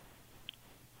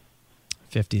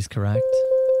 50 is correct.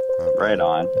 Right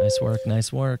on. Nice work,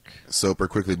 nice work. Soper,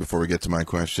 quickly before we get to my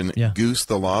question, Yeah. Goose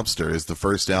the Lobster is the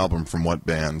first album from what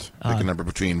band? Pick a number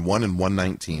between 1 and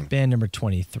 119. Band number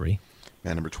 23.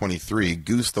 Band number 23,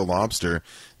 Goose the Lobster,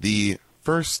 the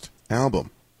first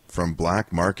album from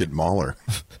Black Market Mauler.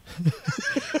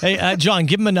 Hey, John,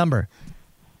 give him a number.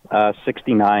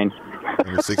 69.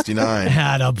 Number 69.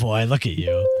 Attaboy, look at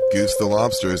you. Goose the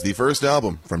Lobster is the first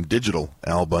album from Digital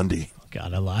Al Bundy.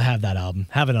 God, I have that album.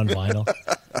 Have it on vinyl.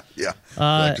 Yeah,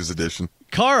 collector's edition.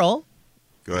 Carl.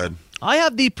 Go ahead. I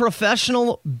have the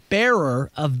professional bearer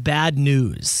of bad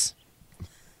news.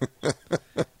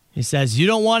 He says, you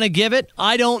don't want to give it?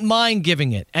 I don't mind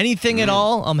giving it. Anything at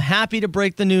all, I'm happy to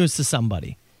break the news to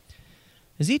somebody.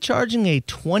 Is he charging a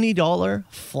 $20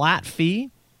 flat fee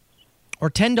or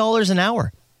 $10 an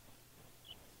hour?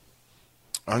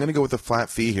 I'm going to go with a flat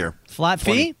fee here. Flat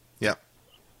fee? Yeah.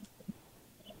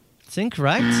 It's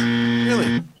incorrect.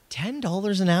 Really?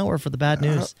 $10 an hour for the bad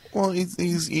news. Well,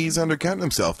 he's undercutting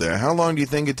himself there. How long do you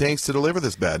think it takes to deliver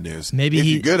this bad news? Maybe if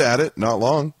you're good at it, not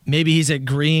long. Maybe he's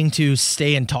agreeing to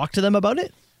stay and talk to them about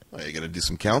it? Well, you got to do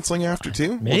some counseling after,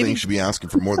 too? Maybe. Well, then you should be asking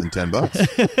for more than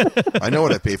 $10. I know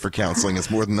what I pay for counseling. It's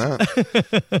more than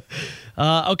that.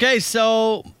 Okay,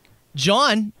 so,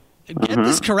 John, get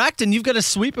this correct, and you've got a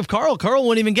sweep of Carl. Carl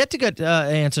won't even get to get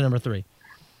answer number 3.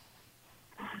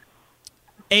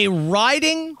 A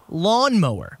riding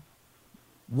lawnmower,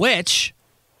 which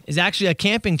is actually a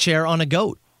camping chair on a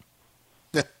goat.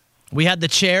 We had the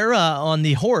chair on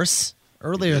the horse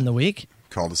earlier in the week.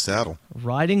 Called a saddle.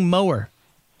 Riding mower,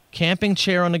 camping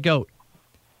chair on a goat.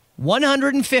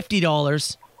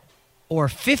 $150 or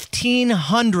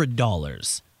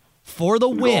 $1,500 for the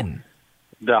win.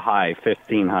 The high,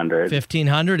 1,500.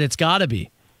 1,500, it's got to be.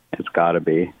 It's got to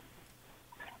be.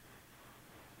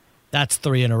 That's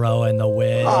 3 in a row and the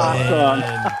win. Awesome.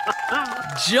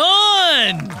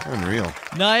 John! Unreal.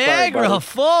 Niagara Sorry,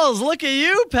 Falls, look at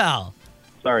you, pal.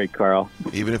 Sorry, Carl.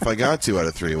 Even if I got 2 out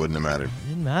of 3, it wouldn't have mattered.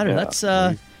 Didn't matter. Yeah. That's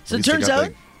so it turns out.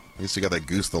 At least you got that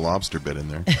Goose the Lobster bit in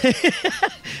there.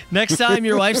 Next time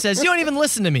your wife says, you don't even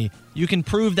listen to me, you can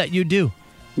prove that you do.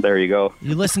 There you go.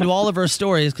 You listen to all of our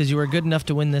stories because you were good enough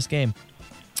to win this game.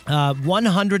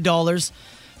 $100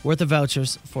 worth of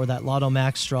vouchers for that Lotto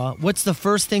Max draw. What's the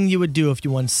first thing you would do if you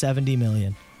won $70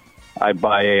 million? I'd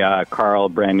buy Carl a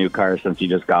brand new car since you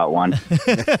just got one.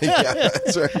 Yeah,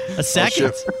 that's right. A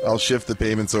second? I'll shift the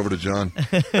payments over to John.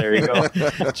 There you go.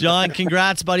 John,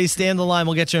 congrats, buddy. Stay on the line.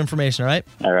 We'll get your information, all right?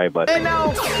 All right, bud. Hey, no.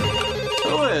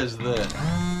 Who is this?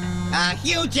 A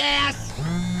huge ass.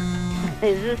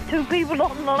 Is this 2 people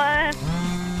on the line?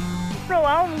 No,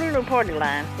 I don't do no party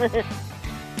line.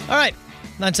 All right.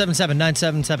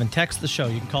 977-977. Text the show.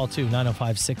 You can call too.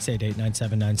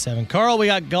 905-688-9797. Carl, we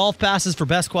got golf passes for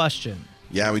best question.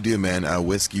 Yeah, we do, man.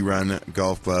 Whiskey Run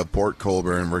Golf Club, Port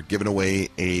Colborne. We're giving away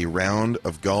a round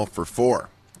of golf for 4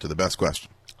 to the best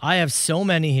question. I have so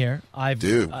many here. We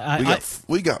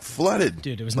got flooded.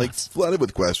 Dude, it was like nuts. flooded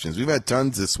with questions. We've had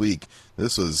tons this week.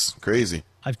 This was crazy.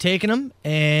 I've taken them,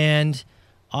 and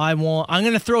I'm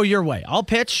going to throw your way. I'll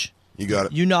pitch. You got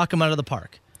it. You knock them out of the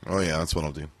park. Oh, yeah, that's what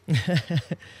I'll do.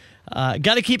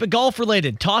 Got to keep it golf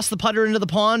related. Toss the putter into the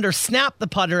pond or snap the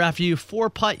putter after you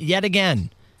 4-putt yet again.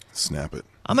 Snap it.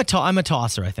 I'm a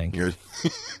tosser, I think.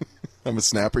 I'm a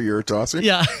snapper. You're a tosser?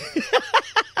 Yeah.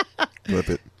 Flip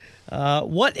it.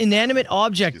 What inanimate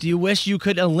object do you wish you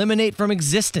could eliminate from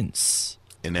existence?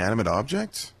 Inanimate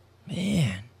object?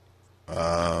 Man.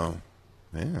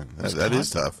 Man, that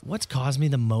is tough. What's caused me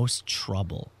the most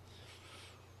trouble?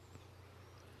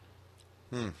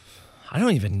 I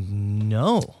don't even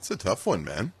know. It's a tough one,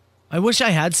 man. I wish I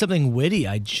had something witty.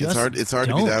 It's hard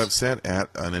to be that upset at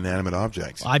an inanimate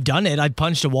object. I've done it. I've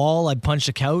punched a wall. I've punched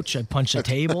a couch. I've punched a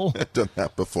table. I've done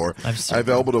that before. I've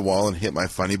elbowed a wall and hit my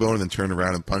funny bone and then turned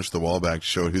around and punched the wall back to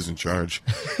show who's in charge.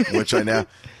 Which I now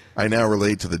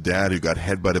relate to the dad who got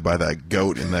headbutted by that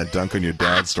goat in that dunk on your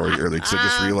dad story earlier, because I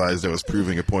just realized I was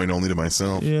proving a point only to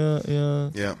myself. Yeah.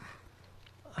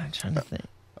 I'm trying to think.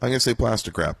 I'm going to say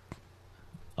plastic wrap.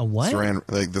 A what? Saran,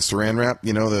 like the saran wrap,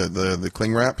 the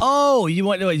cling wrap. Oh,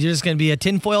 you're just going to be a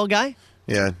tinfoil guy?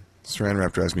 Yeah, saran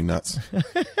wrap drives me nuts.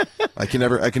 I can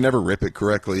never rip it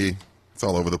correctly. It's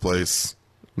all over the place.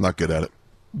 I'm not good at it.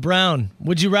 Brown,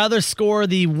 would you rather score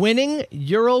the winning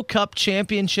Euro Cup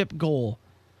championship goal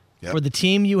for the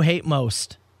team you hate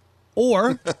most,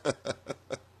 or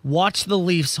watch the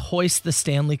Leafs hoist the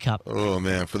Stanley Cup? Oh,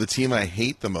 man. For the team I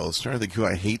hate the most. I'm trying to think who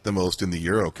I hate the most in the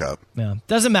Euro Cup. Yeah.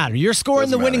 Doesn't matter. You're scoring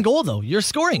the winning goal, though. You're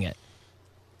scoring it.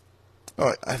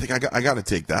 Oh, I think I got to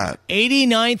take that.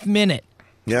 89th minute.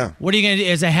 Yeah. What are you going to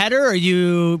do? As a header, or are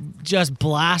you just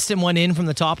blasting one in from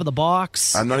the top of the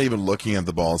box? I'm not even looking at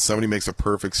the ball. Somebody makes a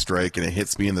perfect strike, and it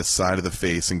hits me in the side of the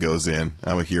face and goes in.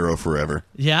 I'm a hero forever.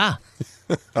 Yeah.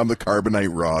 I'm the Carbonite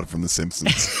Rod from The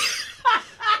Simpsons.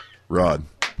 Rod.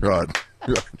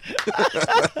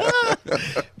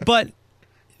 But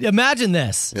imagine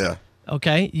this. Yeah.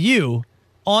 Okay, you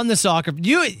on the soccer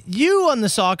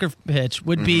pitch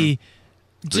would be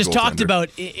just talked about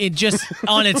it just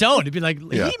on its own. It'd be like,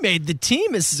 he made the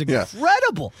team. This is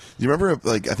incredible. You remember,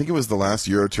 I think it was the last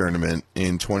Euro tournament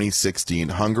in 2016.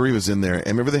 Hungary was in there, and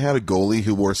remember they had a goalie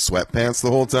who wore sweatpants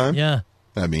the whole time? Yeah.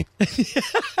 That's me.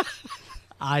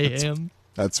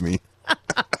 That's me.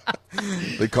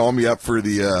 They call me up for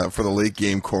the late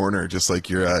game corner, just like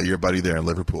your buddy there in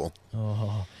Liverpool.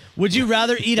 Oh. Would you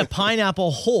rather eat a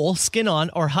pineapple whole, skin on,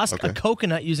 or husk a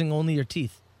coconut using only your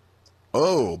teeth?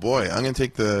 Oh boy, I'm gonna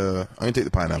take the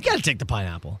pineapple. You gotta take the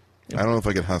pineapple. I don't know if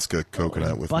I could husk a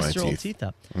coconut with my teeth. Bust your old teeth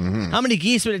up. Mm-hmm. How many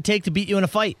geese would it take to beat you in a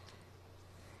fight?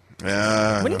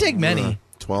 Wouldn't take many.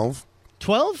 12.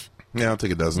 12? Yeah, I'll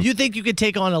take a dozen. You think you could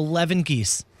take on 11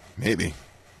 geese? Maybe.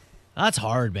 That's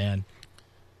hard, man.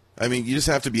 I mean, you just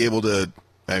have to be able to.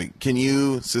 Can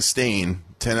you sustain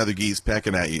 10 other geese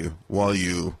pecking at you while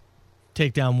you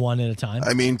take down one at a time?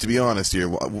 I mean, to be honest here,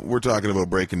 we're talking about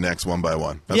breaking necks one by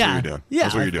one. That's what you're doing. Yeah,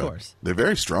 that's what you're doing. Course. They're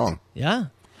very strong. Yeah.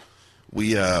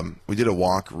 We did a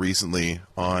walk recently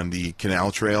on the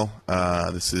Canal Trail.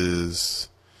 This is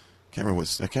I can't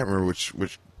remember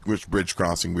which bridge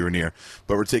crossing we were near,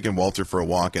 but we're taking Walter for a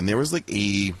walk, and there was like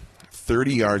a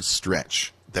 30-yard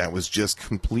stretch that was just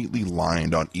completely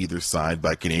lined on either side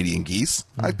by Canadian geese.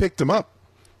 I picked him up.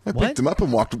 I picked him up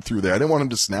and walked him through there. I didn't want him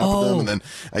to snap at them, and then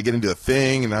I get into a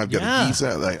thing, and I've got the geese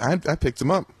out. I picked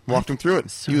him up, walked him through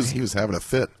it. Sorry. He was having a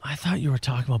fit. I thought you were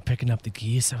talking about picking up the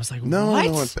geese. I was like, no, what?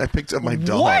 No, I picked up my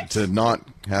dog to not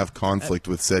have conflict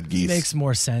with said geese. Makes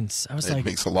more sense. I was it like,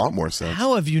 makes a lot more sense.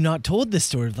 How have you not told this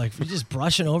story? Like, we're just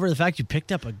brushing over the fact you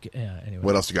picked up a. Anyway.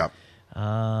 What else you got?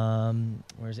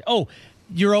 Where is it? Oh,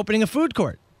 you're opening a food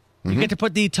court. You get to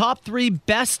put the top 3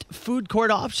 best food court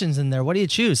options in there. What do you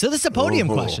choose? So this is a podium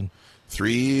question.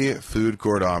 3 food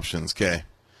court options. Okay.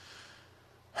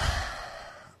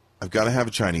 I've got to have a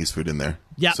Chinese food in there.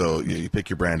 Yeah. So you pick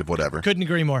your brand of whatever. Couldn't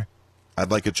agree more. I'd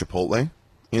like a Chipotle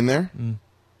in there.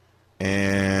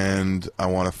 And I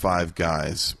want a Five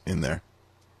Guys in there.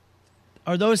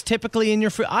 Are those typically in your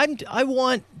food? I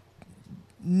want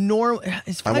normal.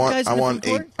 Is Five Guys in the food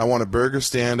court? I want a burger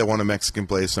stand, I want a Mexican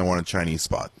place, and I want a Chinese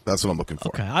spot. That's what I'm looking for.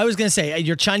 Okay. I was going to say,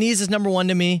 your Chinese is number 1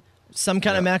 to me. Some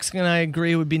kind of Mexican, I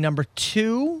agree, would be number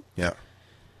 2. Yeah.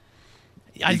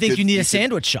 I think you need a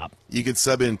sandwich shop. You could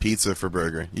sub in pizza for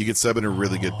burger. You could sub in a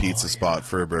really good pizza spot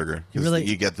for a burger.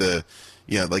 You get the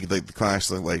like the class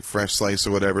like fresh slice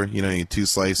or whatever. You get 2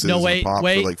 slices and a pop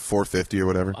for like $4.50 or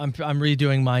whatever. I'm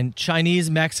redoing mine. Chinese,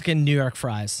 Mexican, New York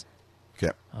fries.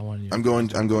 Okay. I'm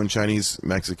going Chinese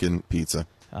Mexican pizza.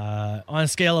 On a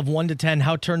scale of 1 to 10,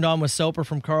 how turned on was Soper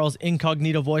from Carl's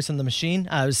incognito voice on the machine?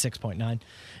 It was 6.9.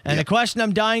 And the question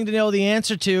I'm dying to know the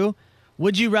answer to: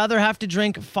 would you rather have to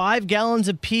drink 5 gallons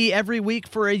of pee every week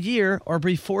for a year, or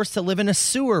be forced to live in a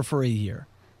sewer for a year?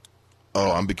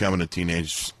 Oh, I'm becoming a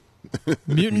teenage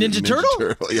Mutant Ninja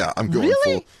Turtle? Yeah, I'm going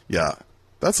full. Yeah.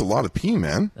 That's a lot of pee,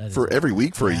 man. For every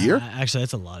week for a year? Actually,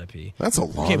 that's a lot of pee. That's a lot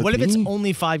of pee. Okay, what if it's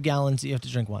only 5 gallons that you have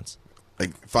to drink once?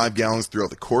 Like 5 gallons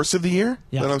throughout the course of the year?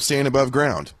 Yeah. Then I'm staying above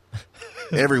ground.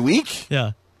 Every week?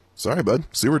 Yeah. Sorry, bud.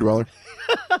 Sewer dweller.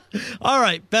 All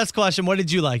right, best question. What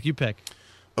did you like? You pick.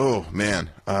 Oh, man.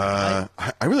 I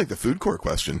really like the food court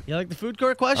question. You like the food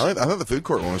court question? I thought the food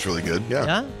court one was really good. Yeah.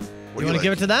 Yeah? What You do want to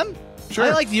give it to them? Sure.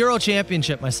 I like the Euro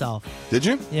Championship myself. Did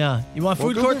you? Yeah. You want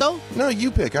food Well, court, go- though? No, you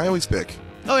pick. I always pick.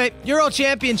 Okay, Euro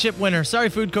Championship winner. Sorry,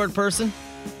 food court person.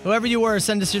 Whoever you were,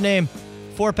 send us your name.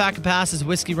 4-pack of passes,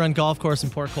 Whiskey Run Golf Course in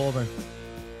Port Colborne.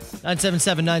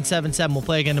 977-977. We'll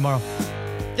play again tomorrow.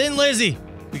 Thin Lizzy,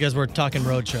 because we're talking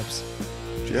road trips.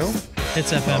 Jill?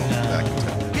 Hits FM now.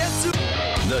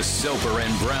 The Soper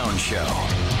and Brown Show.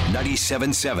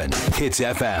 97.7 Hits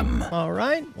FM. All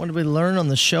right. What did we learn on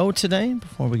the show today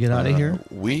before we get out of here?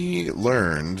 We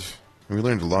learned a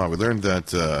lot. We learned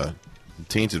that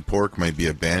Tainted Pork might be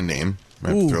a band name.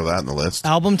 Might have to throw that in the list.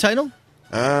 Album title?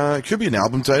 It could be an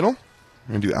album title.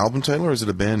 We're going to do album title, or is it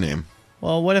a band name?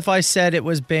 Well, what if I said it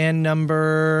was band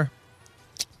number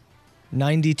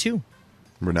 92?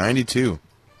 Number 92.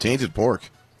 Tainted Pork.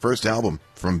 First album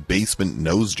from Basement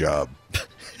Nose Job.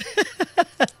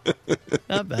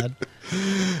 Not bad.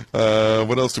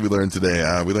 What else did we learn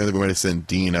today? We learned that we might have sent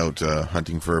Dean out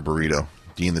hunting for a burrito.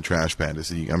 Dean the trash panda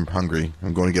said, I'm hungry.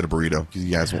 I'm going to get a burrito because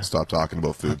you guys won't stop talking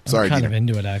about food. Sorry, I'm kind Dean. of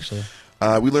into it, actually.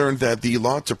 We learned that the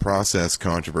lot to process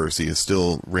controversy is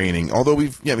still reigning. Although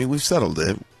we've settled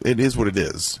it. It is what it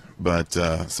is. But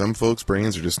some folks'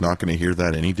 brains are just not going to hear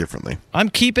that any differently. I'm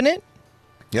keeping it.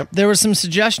 Yep. There was some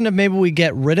suggestion of maybe we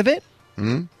get rid of it.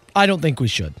 Mm-hmm. I don't think we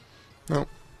should. No.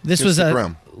 This was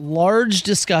a large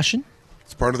discussion.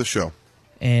 It's part of the show.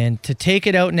 And to take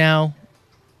it out now,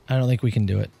 I don't think we can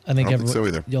do it. I don't think so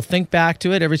either. You'll think back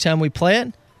to it every time we play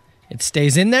it. It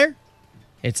stays in there.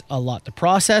 It's a lot to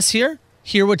process here.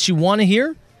 Hear what you want to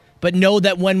hear. But know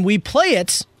that when we play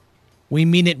it, we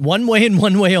mean it one way and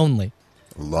one way only.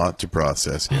 A lot to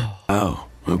process here. Oh,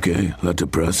 okay. Lot to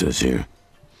process here.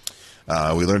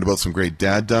 We learned about some great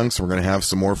dad dunks. We're going to have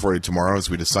some more for you tomorrow as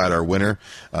we decide our winner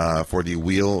for the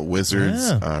Wheel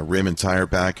Wizards rim and tire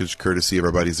package, courtesy of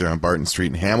our buddies there on Barton Street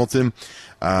in Hamilton.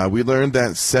 We learned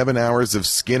that 7 hours of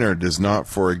Skinner does not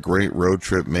for a great road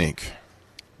trip make.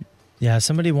 Yeah,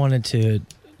 somebody wanted to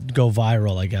go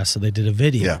viral, I guess, so they did a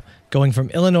video going from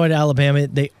Illinois to Alabama.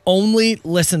 They only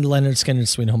listened to Leonard Skinner to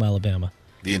Sweet Home Alabama.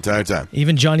 The entire time.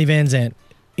 Even Johnny Van Zant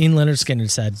in Leonard Skinner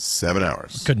said 7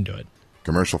 hours. Couldn't do it.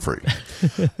 Commercial free.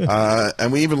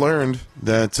 And we even learned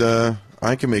that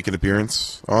I can make an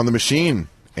appearance on the machine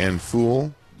and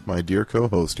fool my dear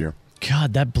co-host here.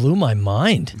 God, that blew my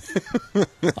mind.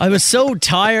 I was so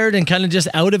tired and kind of just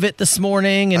out of it this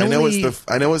morning. And I know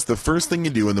it's the first thing you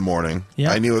do in the morning.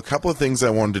 Yeah. I knew a couple of things I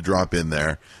wanted to drop in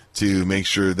there to make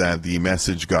sure that the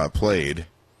message got played.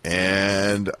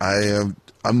 And I'm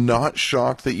not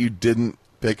shocked that you didn't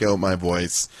pick out my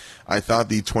voice. I thought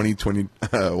the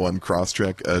 2021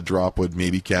 Crosstrek drop would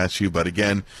maybe catch you, but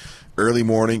again, early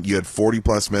morning, you had 40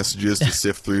 plus messages to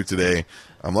sift through today.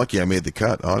 I'm lucky I made the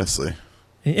cut, honestly.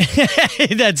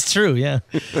 That's true, yeah.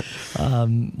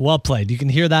 Well played. You can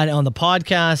hear that on the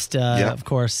podcast, of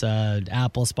course,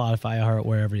 Apple, Spotify, iHeart,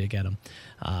 wherever you get them.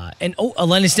 And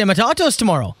Eleni Stamatatos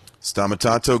tomorrow.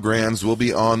 Stamatato Grams will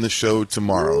be on the show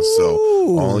tomorrow.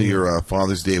 So all your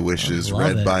Father's Day wishes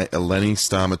read by Eleni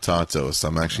Stamatatos.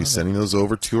 I'm actually sending those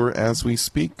over to her as we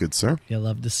speak. Good, sir. You'll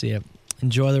love to see it.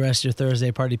 Enjoy the rest of your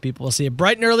Thursday party, people. We'll see you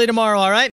bright and early tomorrow, all right?